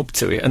his way up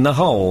to it, and the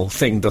whole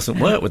thing doesn't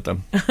work with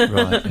them.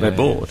 Right. They're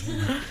bored.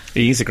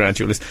 He's a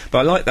gradualist. But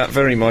I like that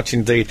very much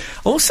indeed.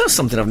 Also,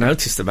 something I've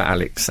noticed about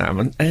Alex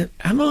Salmond,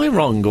 am I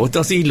wrong, or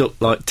does he look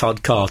like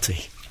Todd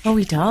Carty? Oh,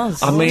 he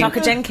does. I mean... Tucker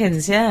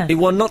Jenkins, yeah.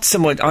 Well, not so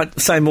much...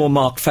 I'd say more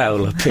Mark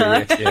Fowler,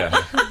 period.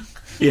 Yeah.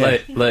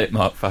 Late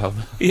Mark Fowler.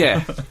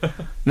 Yeah.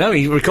 No,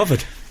 he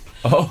recovered.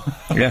 Oh.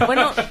 Yeah. We're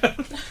not...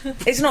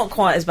 It's not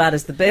quite as bad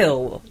as the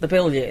Bill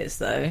years,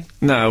 though.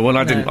 No, well,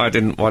 I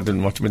didn't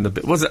watch him in the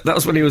Bill. That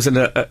was when he was in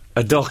a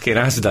dock in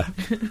Asda.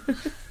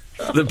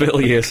 The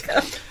Bill years.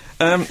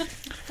 And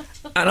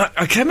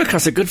I came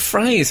across a good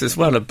phrase as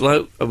well. A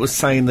bloke was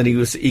saying that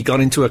he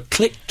got into a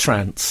click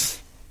trance.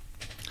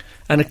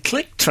 And a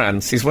click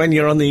trance is when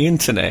you're on the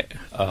internet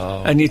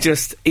and you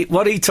just...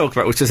 what he talked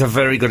about, which is a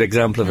very good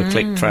example of a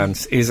click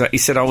trance, is that he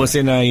said, I was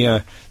in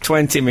a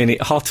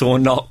 20-minute hot or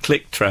not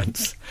click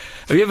trance.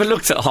 Have you ever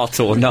looked at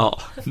hot or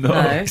not? No.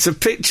 It's a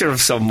picture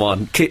of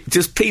someone.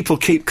 Just people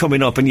keep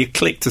coming up and you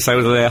click to say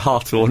whether they're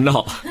hot or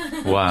not.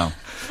 Wow.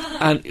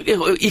 And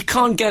you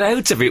can't get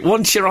out of it.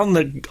 Once you're on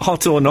the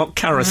hot or not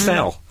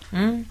carousel,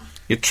 you're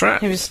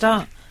trapped. Here we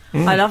start.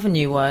 I love a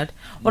new word.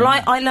 Well,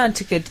 I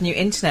learnt a good new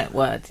internet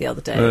word the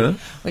other day,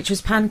 which was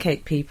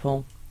pancake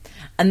people.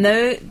 And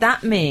though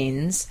that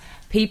means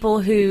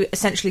people who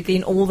essentially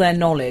gain all their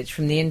knowledge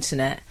from the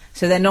internet,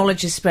 so their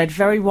knowledge is spread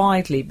very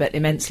widely but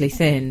immensely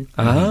thin.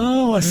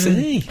 Oh, I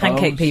see.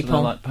 Pancake people. So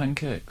they like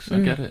pancakes. I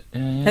get it.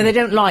 Yeah. No, they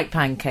don't like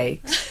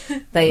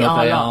pancakks. They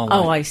are like...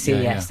 Oh, I see,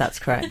 yes, that's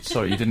correct.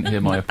 Sorry, you didn't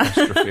hear my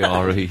apostrophe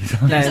R-E.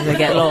 No, they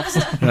get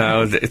lost.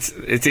 No,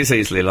 it is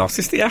easily lost.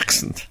 It's the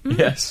accent.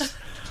 Yes.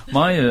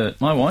 My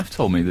wife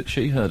told me that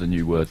she heard a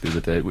new word the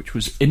other day, which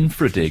was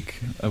infradig.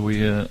 Are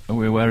we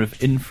aware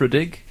of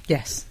infradig?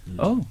 Yes.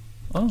 Oh,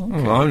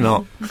 okay. Oh, I'm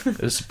not.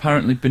 It's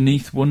apparently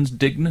beneath one's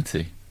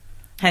dignity.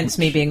 Hence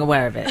me being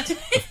aware of it.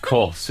 Of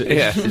course,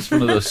 it's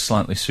one of those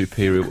slightly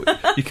superior...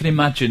 You can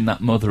imagine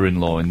that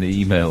mother-in-law in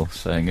the email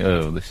saying,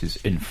 "Oh, this is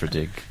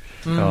infradig."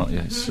 Can't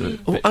you?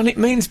 And it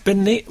means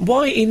beneath.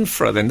 Why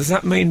infra then? Does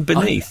that mean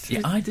beneath?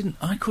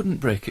 I couldn't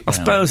break it down. I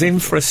suppose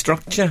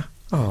infrastructure.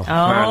 Oh, man,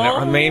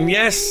 I mean,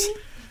 yes.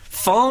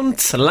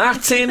 Font,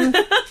 Latin,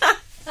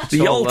 the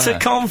Yalta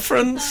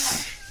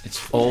Conference.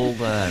 It's all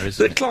there,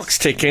 isn't it? The clock's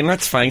ticking,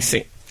 let's face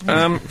it.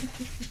 Oh,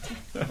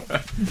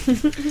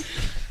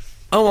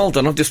 hold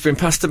on, I've just been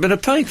passed a bit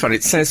of paper.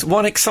 It says,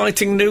 what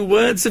exciting new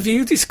words have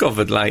you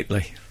discovered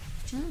lately?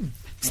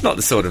 It's not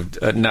the sort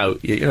of note,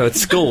 you know, at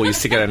school we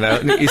used to get a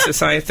note and it used to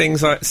say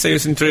things like,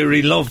 Susan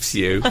Drury loves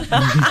you.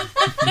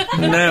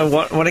 Now,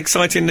 what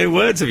exciting new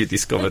words have you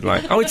discovered?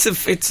 Like,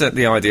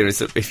 the idea is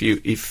that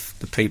if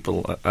the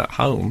people at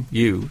home,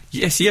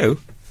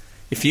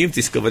 if you've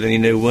discovered any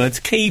new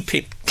words, keep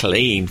it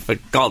clean, for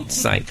God's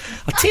sake.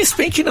 I tell you,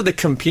 speaking of the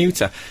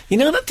computer, you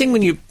know that thing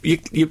when you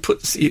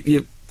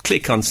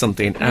click on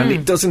something and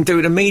it doesn't do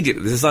it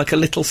immediately. There's like a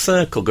little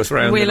circle goes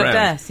round Wheel and round. of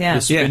death, yeah.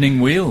 The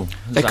spinning wheel.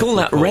 They call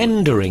that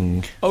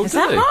rendering. Oh, is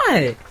that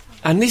right?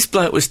 And this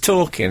bloke was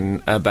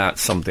talking about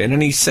something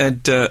and he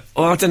said,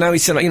 I don't know, he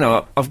said,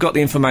 I've got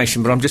the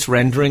information but I'm just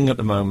rendering at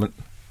the moment.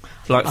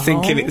 Like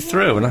thinking it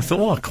through. And I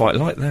thought, I quite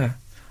like that.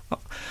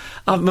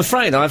 I'm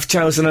afraid I've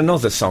chosen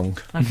another song.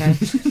 Okay.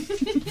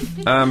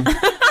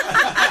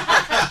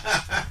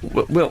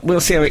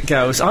 We'll see how it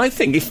goes. I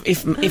think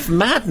if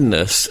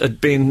Madness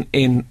had been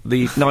in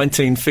the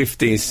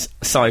 1950s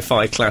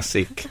sci-fi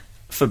classic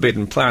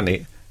Forbidden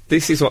Planet,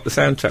 this is what the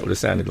soundtrack would have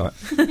sounded like.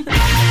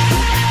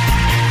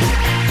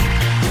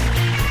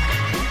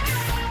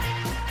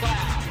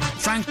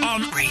 Frank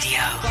on Radio.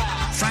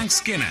 Frank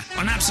Skinner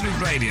on Absolute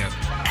Radio.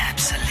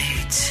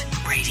 Absolute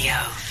Radio.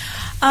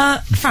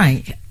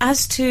 Frank,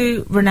 as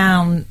to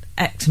renowned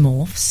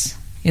ectomorphs,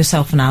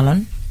 yourself and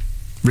Alan.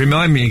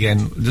 Remind me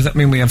again, does that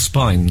mean we have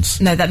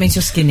spines? No, that means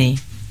you're skinny.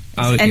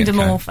 Oh,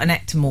 Endomorph and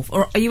ectomorph.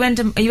 Or are you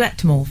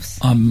ectomorphs?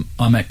 I'm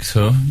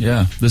ecto,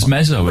 yeah. There's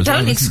meso as well.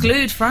 Don't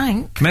exclude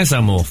Frank.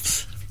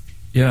 Mesomorphs.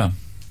 Yeah.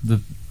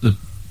 The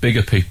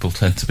bigger people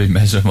tend to be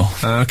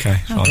mesomorph. Okay.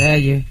 How dare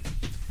you?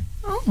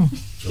 Oh.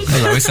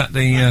 Hello, is that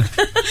the...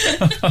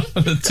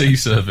 The tea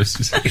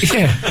service.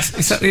 Yeah,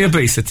 is that the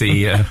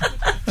obesity...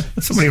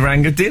 Somebody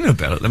rang a dinner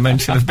bell at the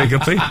mention of bigger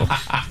people.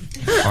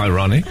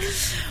 Ironic.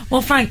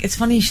 Well, Frank, it's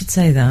funny you should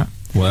say that.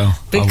 Well,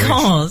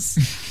 because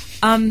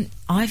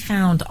I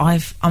found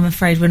I'm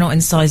afraid we're not in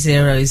size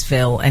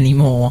zerosville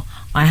anymore.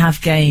 I've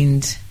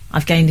gained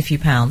a few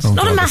pounds. Oh,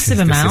 not God, a massive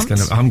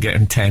amount. I'm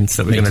getting tense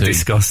that we're going to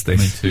discuss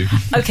this. Me too.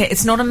 Okay,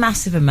 it's not a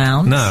massive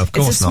amount. No, of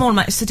course it's a small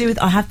amount. It's to do with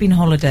I have been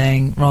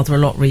holidaying rather a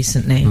lot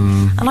recently,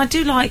 and I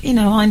do like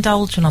I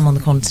indulge when I'm on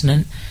the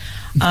continent.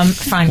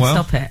 Frank,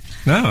 well, stop it.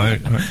 No,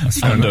 that's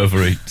fair And enough.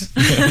 overeat.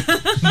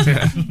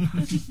 Yeah.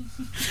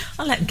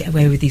 I'll let them get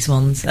away with these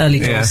ones. Early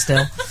doors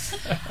still.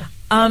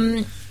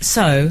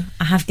 So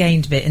I have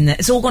gained a bit in there.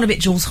 It's all gone a bit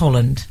Jules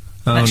Holland.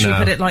 Oh, Should we no.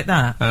 put it like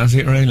that? How's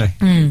it really?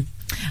 Can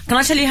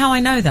I tell you how I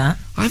know that?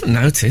 I haven't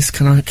noticed.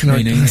 Can I?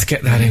 Let's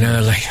get that in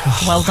early.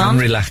 Oh, Well done.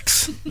 And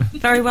relax.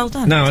 Very well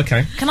done. No,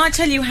 okay. Can I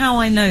tell you how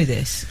I know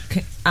this?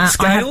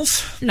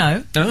 Scales?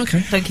 No. Oh,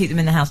 okay. Don't keep them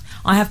in the house.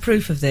 I have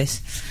proof of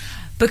this.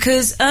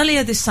 Because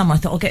earlier this summer, I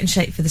thought I'll get in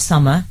shape for the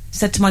summer.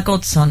 Said to my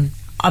godson,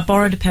 I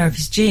borrowed a pair of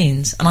his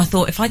jeans, and I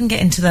thought if I can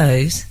get into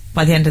those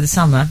by the end of the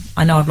summer,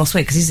 I know I've lost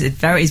weight, because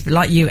he's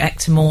like you,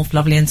 ectomorph,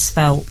 lovely and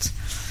svelte.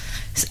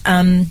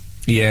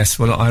 Yes,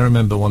 well, I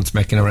remember once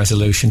making a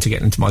resolution to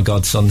get into my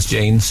godson's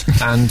jeans,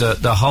 and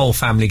the whole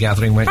family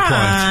gathering went quiet.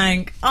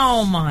 Frank!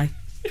 Oh my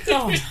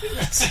God.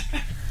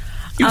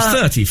 He was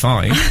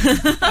 35.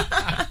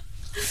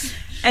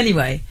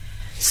 Anyway,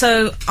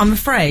 so I'm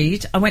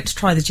afraid I went to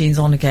try the jeans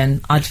on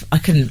again. I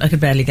could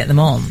barely get them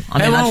on.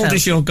 How old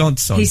is your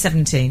godson? He's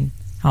 17,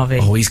 Harvey.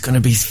 Oh, he's going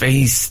to be...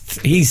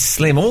 He's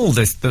slim. All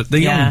the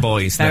young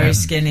boys very now.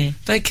 skinny.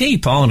 They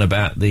keep on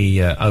about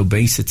the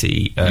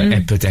obesity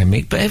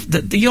epidemic, but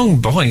the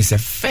young boys are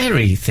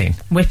very thin.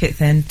 Whip it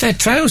thin. Their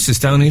trousers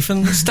don't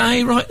even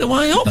stay right the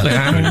way up. They're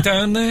hanging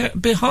down their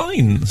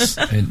behinds.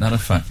 Ain't that a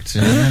fact?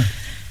 Yeah.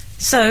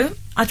 So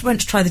I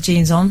went to try the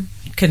jeans on.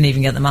 Couldn't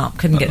even get them up.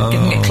 Couldn't get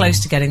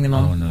close to getting them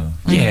on. Oh, no.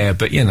 Yeah,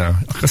 but,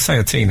 like I say,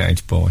 a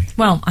teenage boy.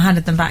 Well, I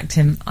handed them back to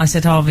him. I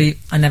said, Harvey,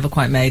 I never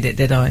quite made it,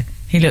 did I?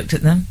 He looked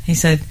at them. He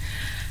said,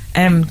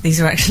 these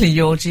are actually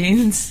your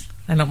jeans.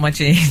 They're not my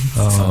jeans.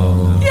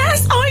 Oh.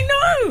 Yes, I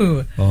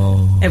know.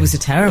 Oh. It was a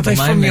terrible Are they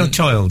moment. from your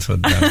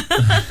childhood, though?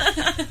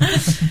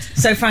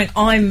 So, Frank,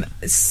 I'm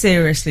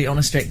seriously on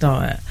a strict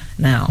diet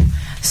now.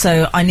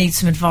 So I need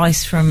some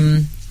advice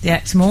from the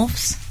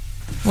ectomorphs.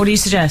 What do you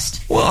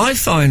suggest? Well, I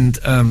find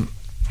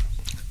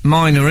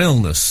minor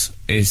illness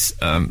is...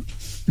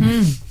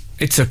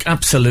 It's an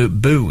absolute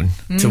boon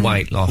to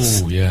weight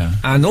loss. Oh, yeah.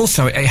 And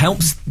also, it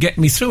helps get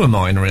me through a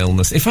minor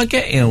illness. If I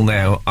get ill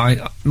now,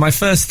 my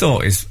first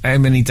thought is, how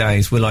many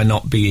days will I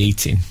not be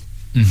eating?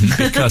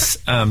 Because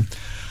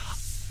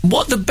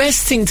what the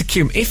best thing to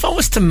cure... If I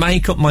was to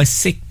make up my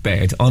sick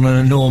bed on an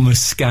enormous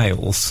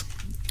scales,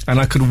 and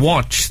I could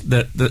watch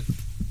the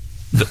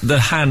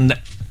hand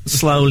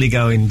slowly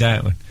going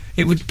down,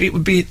 it would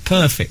be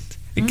perfect.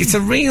 It's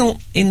a real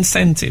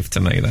incentive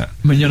to me, that.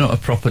 I mean, you're not a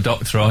proper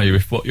doctor, are you,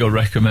 if what you're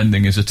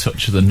recommending is a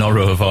touch of the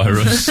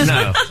norovirus?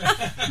 No.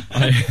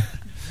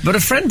 But a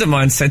friend of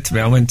mine said to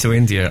me, I went to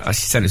India,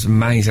 she said it was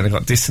amazing, I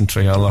got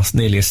dysentery, I lost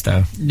nearly a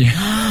stone.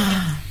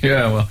 Yeah.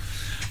 Yeah, well,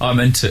 I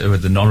meant it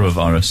with the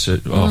norovirus.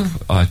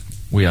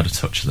 We had a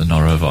touch of the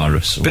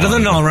norovirus. Bit of the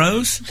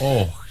noros?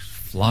 Oh,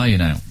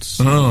 flying out.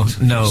 Oh,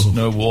 no.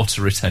 No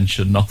water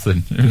retention,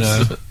 nothing.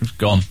 It was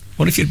gone.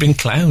 What if you'd been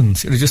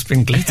clowns? It would have just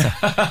been glitter.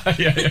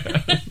 Yeah.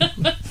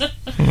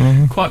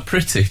 Quite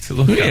pretty to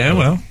look at. Yeah,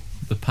 well.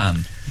 The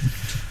pan.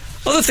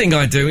 Other thing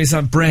I do is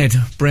bread.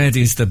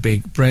 Bread's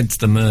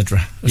the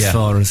murderer as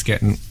far as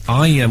getting...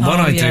 I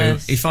do,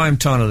 if I'm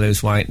trying to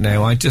lose weight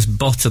now, I just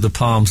butter the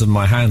palms of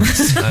my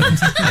hands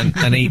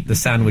and eat the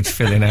sandwich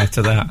filling out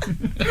of that.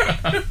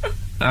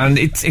 And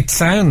it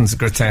sounds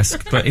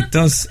grotesque, but it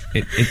does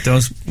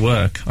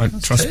work.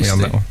 Trust me on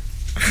that one.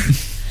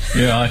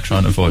 Yeah, I try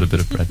and avoid a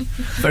bit of bread.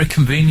 Very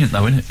convenient,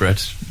 though, isn't it,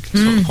 bread?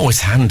 Always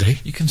handy.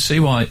 You can see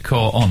why it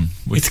caught on.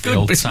 With It's the good.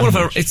 old It's one of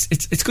our.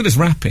 sandwich. It's good as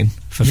wrapping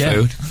for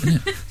food.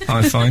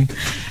 I find.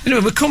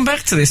 Anyway, we'll come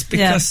back to this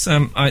because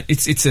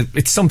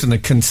it's something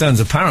that concerns.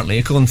 Apparently,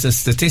 according to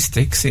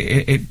statistics,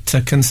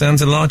 it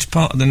concerns a large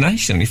part of the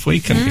nation. If we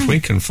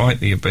can fight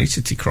the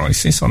obesity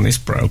crisis on this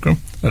programme,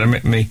 that'll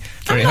make me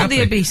very not happy.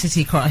 the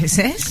obesity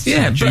crisis.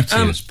 Yeah, duty but,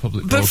 as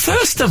public but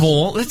first of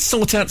all, let's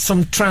sort out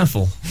some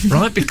travel,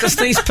 right? Because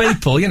these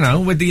people,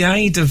 with the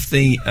aid of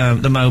the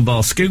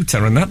mobile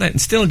scooter and that, they can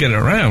still get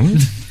around.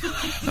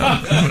 I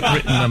haven't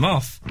written them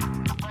off.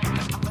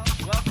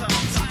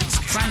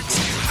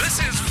 This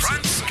is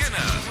Frank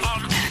Skinner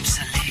on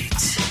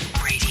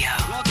Absolute Radio.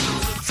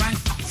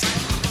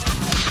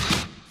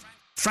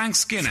 Frank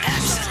Skinner.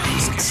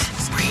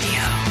 Absolute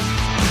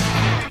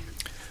Radio.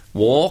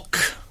 Walk,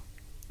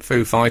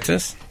 Foo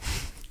Fighters.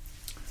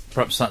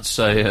 Perhaps that's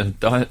a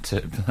diet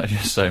tip. They're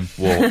just saying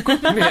walk.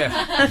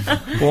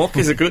 Walk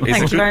is a good.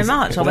 Thank you very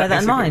much. I'll bear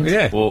that in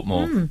mind. Walk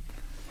more.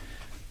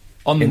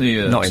 On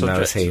the not in subject,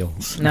 those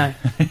heels. No.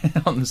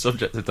 on the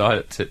subject of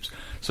diet tips,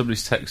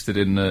 somebody's texted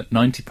in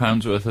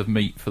 £90 worth of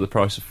meat for the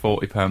price of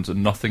 £40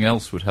 and nothing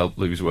else would help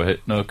lose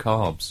weight. No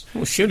carbs.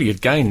 Well, surely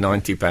you'd gain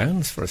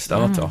 £90 for a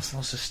start off. It's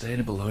not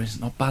sustainable though. It's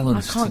not I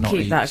balanced. can't to not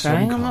keep eat that some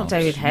going. I'm not carbs.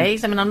 David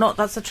Hayes. I mean, I'm not.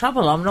 That's the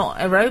trouble. I'm not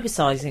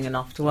aerobicising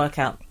enough to work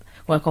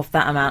off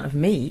that amount of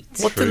meat.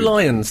 What do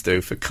lions do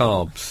for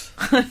carbs?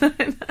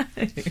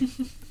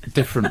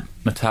 Different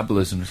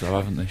metabolisms though,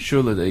 haven't they?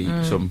 Surely they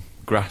eat some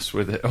grass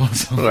with it or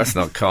something. Well, that's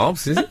not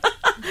carbs, is it?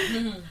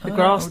 The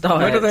grass diet.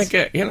 Where do they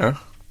get,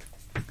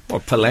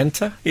 what,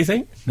 polenta, you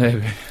think?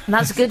 Maybe. And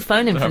that's a good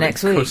phone in for Having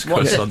next week. couscous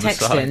What's it on the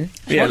texting?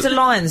 Yeah. What do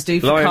lions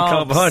do for Lion carbs?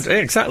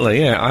 carbohydrate,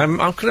 exactly, yeah.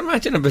 I can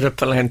imagine a bit of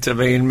polenta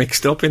being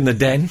mixed up in the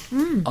den.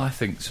 I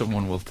think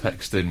someone will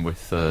text in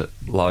with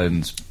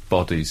lions'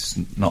 bodies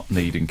not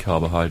needing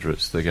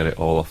carbohydrates. They get it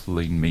all off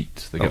lean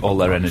meat. They get all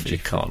their energy. You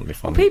can't be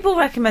funny. People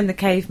recommend the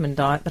caveman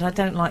diet, but I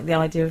don't like the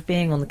idea of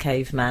being on the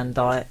caveman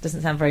diet.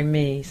 Doesn't sound very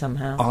me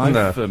somehow.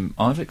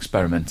 I've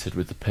experimented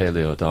with the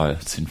paleo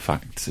diet. In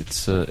fact,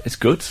 it's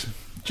good.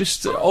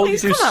 Just all you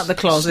He's do come out of the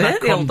closet,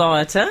 snack the on- old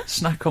dieter.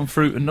 Snack on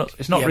fruit and nuts.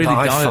 It's not Yeah, really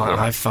but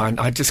diet.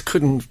 I just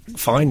couldn't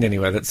find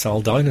anywhere that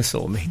sold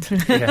dinosaur meat.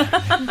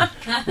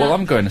 Well,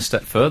 I'm going a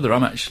step further.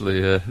 I'm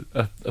actually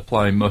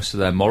applying most of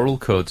their moral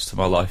codes to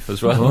my life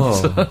as well.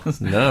 Oh,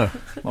 no.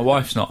 My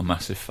wife's not a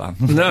massive fan.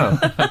 No.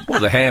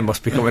 Well, the hair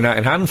must be coming out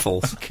in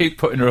handfuls. Keep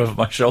putting her over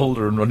my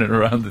shoulder and running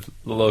around the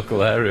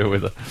local area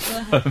with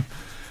her.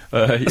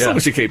 As long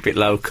as you keep it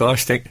low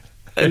cost, I think.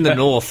 In the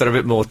north, they're a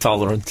bit more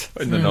tolerant.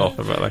 In the north,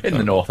 About that in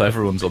the north,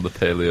 everyone's on the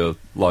paleo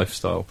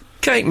lifestyle.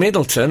 Kate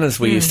Middleton, as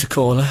we used to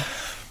call her.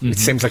 It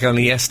seems like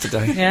only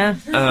yesterday.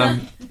 Yeah.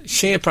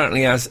 She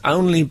apparently has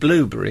only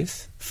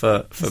blueberries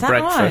for that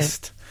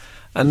breakfast.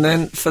 And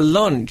then for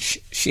lunch,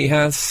 she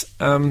has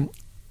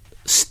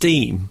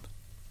steam.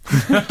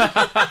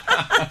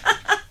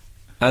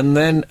 And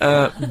then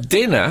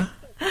dinner,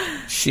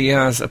 she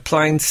has a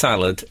plain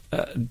salad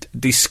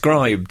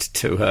described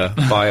to her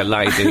by a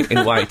lady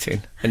in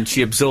waiting, and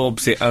she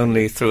absorbs it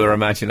only through her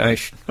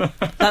imagination.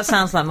 That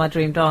sounds like my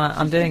dream diet.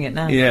 I'm doing it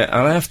now. Yeah,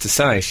 and I have to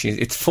say,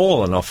 it's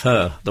fallen off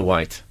her, the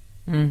weight.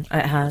 It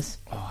has.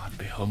 Oh, I'd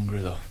be hungry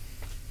though.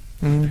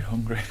 I'd be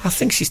hungry. I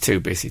think she's too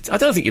busy. I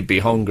don't think you'd be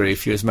hungry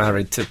if you was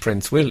married to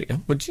Prince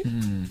William, would you?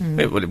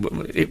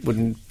 It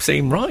wouldn't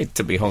seem right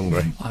to be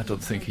hungry. I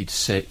don't think he'd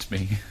sate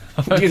me.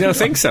 You don't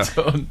think so?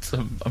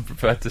 I'm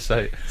prepared to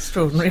say it.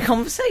 Extraordinary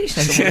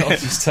conversation. Someone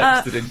else has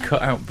texted in,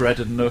 cut out bread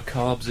and no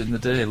carbs in the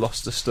day,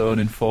 lost a stone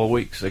in 4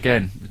 weeks.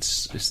 Again,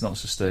 it's not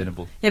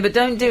sustainable. Yeah, but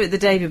don't do it the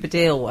David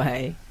Baddiel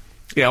way.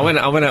 Yeah,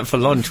 I went out for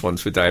lunch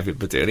once with David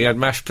Baddiel. He had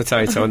mashed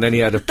potato and then he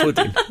had a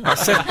pudding. I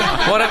said,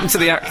 "What happened to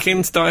the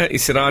Atkins diet?" He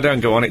said, "I don't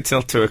go on it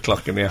till 2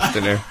 o'clock in the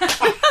afternoon."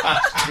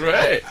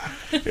 Great.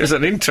 It was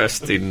an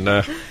interesting.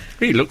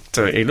 He looked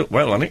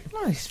well on it.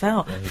 Nice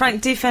felt.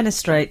 Frank,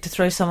 defenestrate, to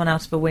throw someone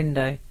out of a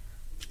window.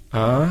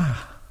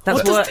 Ah.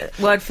 That's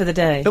word for the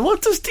day. And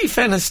what does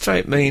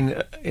defenestrate mean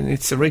in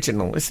its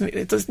original? Isn't it?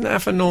 It doesn't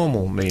have a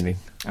normal meaning.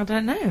 I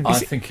don't know. I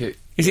think it.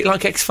 Is it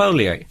like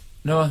exfoliate?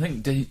 No, I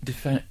think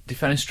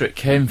defenestrate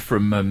came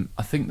from.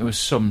 I think there was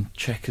some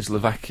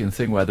Czechoslovakian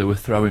thing where they were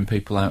throwing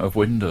people out of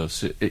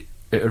windows. It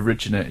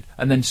originated,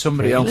 and then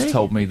somebody else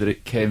told me that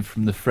it came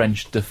from the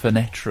French de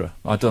fenêtre.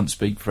 I don't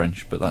speak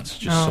French, but that's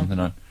just something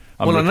I'm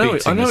well, I know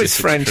repeating as if it's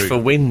French true. for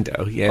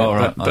window. Yeah, Oh,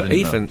 right, I but didn't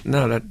even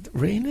that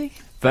really.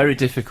 Very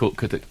difficult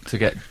to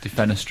get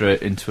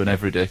defenestrate into an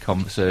everyday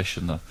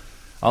conversation, though.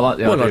 I like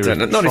the idea. I don't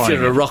know. Not if you're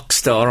a trying rock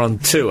star on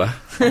tour.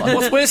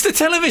 Where's the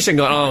television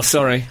gone? Oh,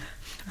 sorry,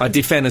 I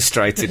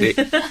defenestrated it.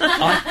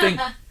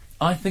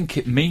 I think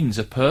it means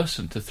a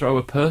person, to throw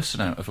a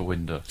person out of a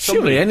window.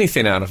 Surely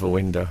anything out of a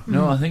window.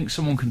 No, I think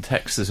someone can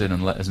text us in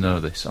and let us know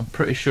this. I'm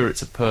pretty sure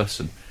it's a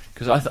person.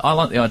 Because I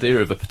like the idea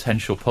of a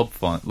potential pub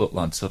fight. Look,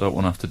 lads, I don't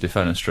want to have to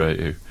defenestrate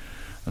you.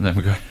 And then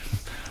we go,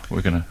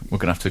 we're gonna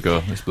have to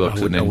go. This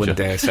bloke's a ninja. I wouldn't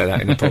dare say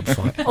that in a pub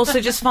fight. Also,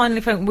 just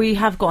finally, Frank, we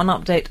have got an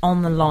update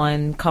on the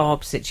lion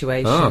carb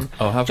situation.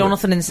 Have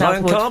Jonathan in South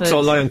Lion Woodford. carbs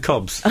or lion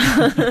cobs?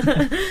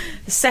 The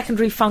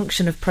secondary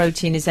function of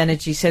protein is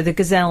energy, so the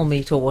gazelle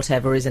meat or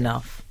whatever is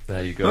enough.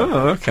 There you go.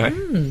 Oh, okay.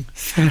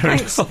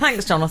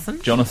 Thanks,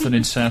 Jonathan. Jonathan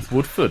in South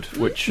Woodford,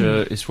 which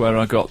is where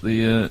I got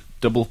the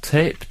double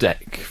tape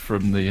deck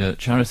from the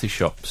charity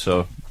shop.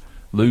 So,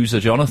 loser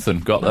Jonathan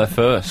got there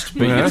first.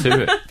 Beat you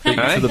to it. Beat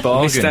you to the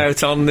bargain. Missed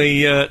out on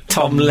the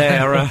Tom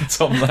Lehrer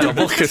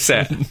double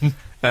cassette.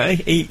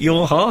 Hey, eat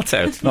your heart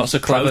out. Not so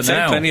clever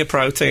now. Plenty of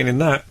protein in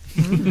that.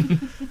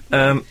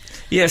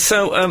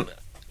 So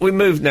we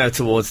moved now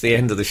towards the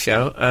end of the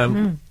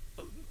show.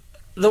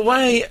 The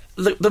way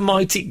the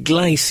mighty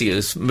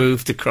glaciers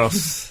moved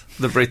across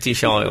the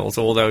British Isles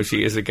all those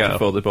years ago.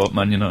 Before they bought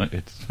Man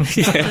United.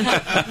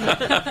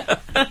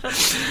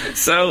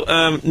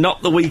 So,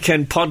 not the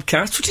weekend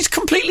podcast, which is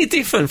completely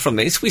different from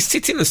this. We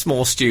sit in a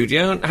small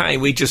studio and, hey,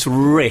 we just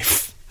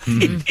riff.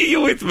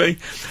 You're with me?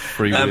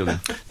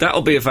 Freewheeling.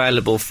 That'll be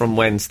available from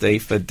Wednesday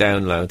for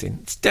downloading.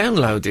 It's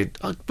downloaded.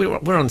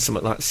 We're on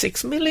something like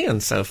 6 million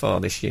so far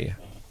this year.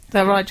 Is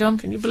that right, John?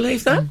 Can you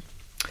believe that?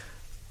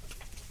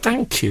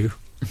 Thank you.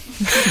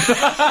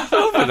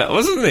 Over that,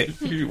 wasn't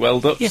it? You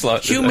welled up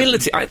slightly.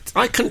 Humility. I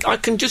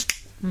can just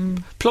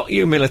plot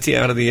humility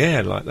out of the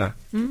air like that.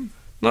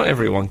 Not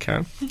everyone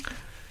can.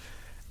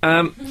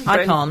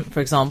 I can't,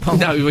 for example.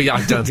 No,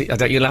 I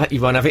don't.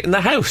 You won't have it in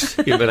the house.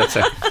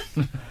 Humility.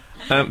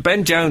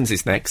 Ben Jones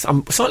is next.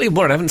 I'm slightly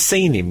worried. I haven't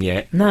seen him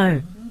yet.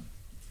 No.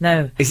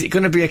 Is it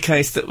going to be a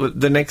case that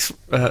the next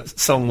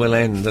song will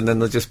end and then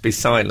there'll just be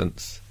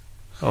silence?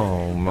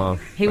 Oh man.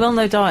 He will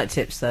know diet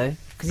tips though,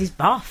 because he's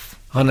buff.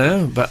 I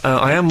know, but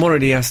I am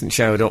worried he hasn't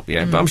showed up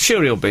yet. But I'm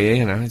sure he'll be here,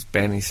 you know. It's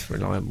Ben, he's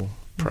reliable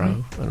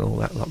pro and all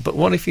that lot. But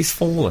what if he's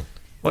fallen?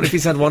 What if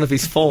he's had one of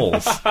his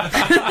falls?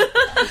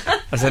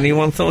 Has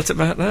anyone thought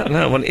about that?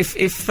 No. Well, if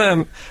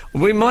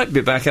we might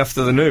be back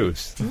after the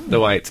news, the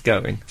way it's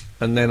going,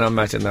 and then I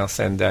imagine they'll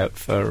send out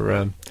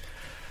for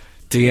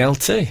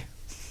DLT.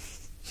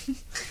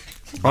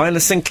 Isla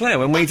Sinclair,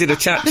 when we did a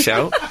chat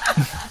show,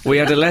 we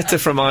had a letter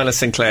from Isla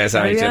Sinclair's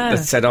agent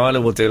that said Isla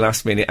will do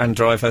last minute and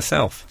drive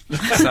herself.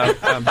 So,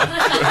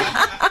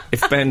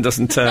 if Ben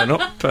doesn't turn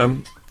up,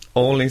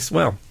 all is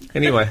well.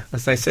 Anyway,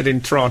 as they said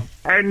in Tron,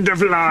 end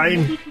of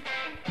line.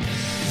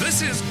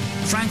 This is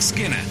Frank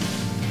Skinner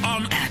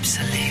on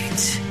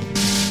Absolute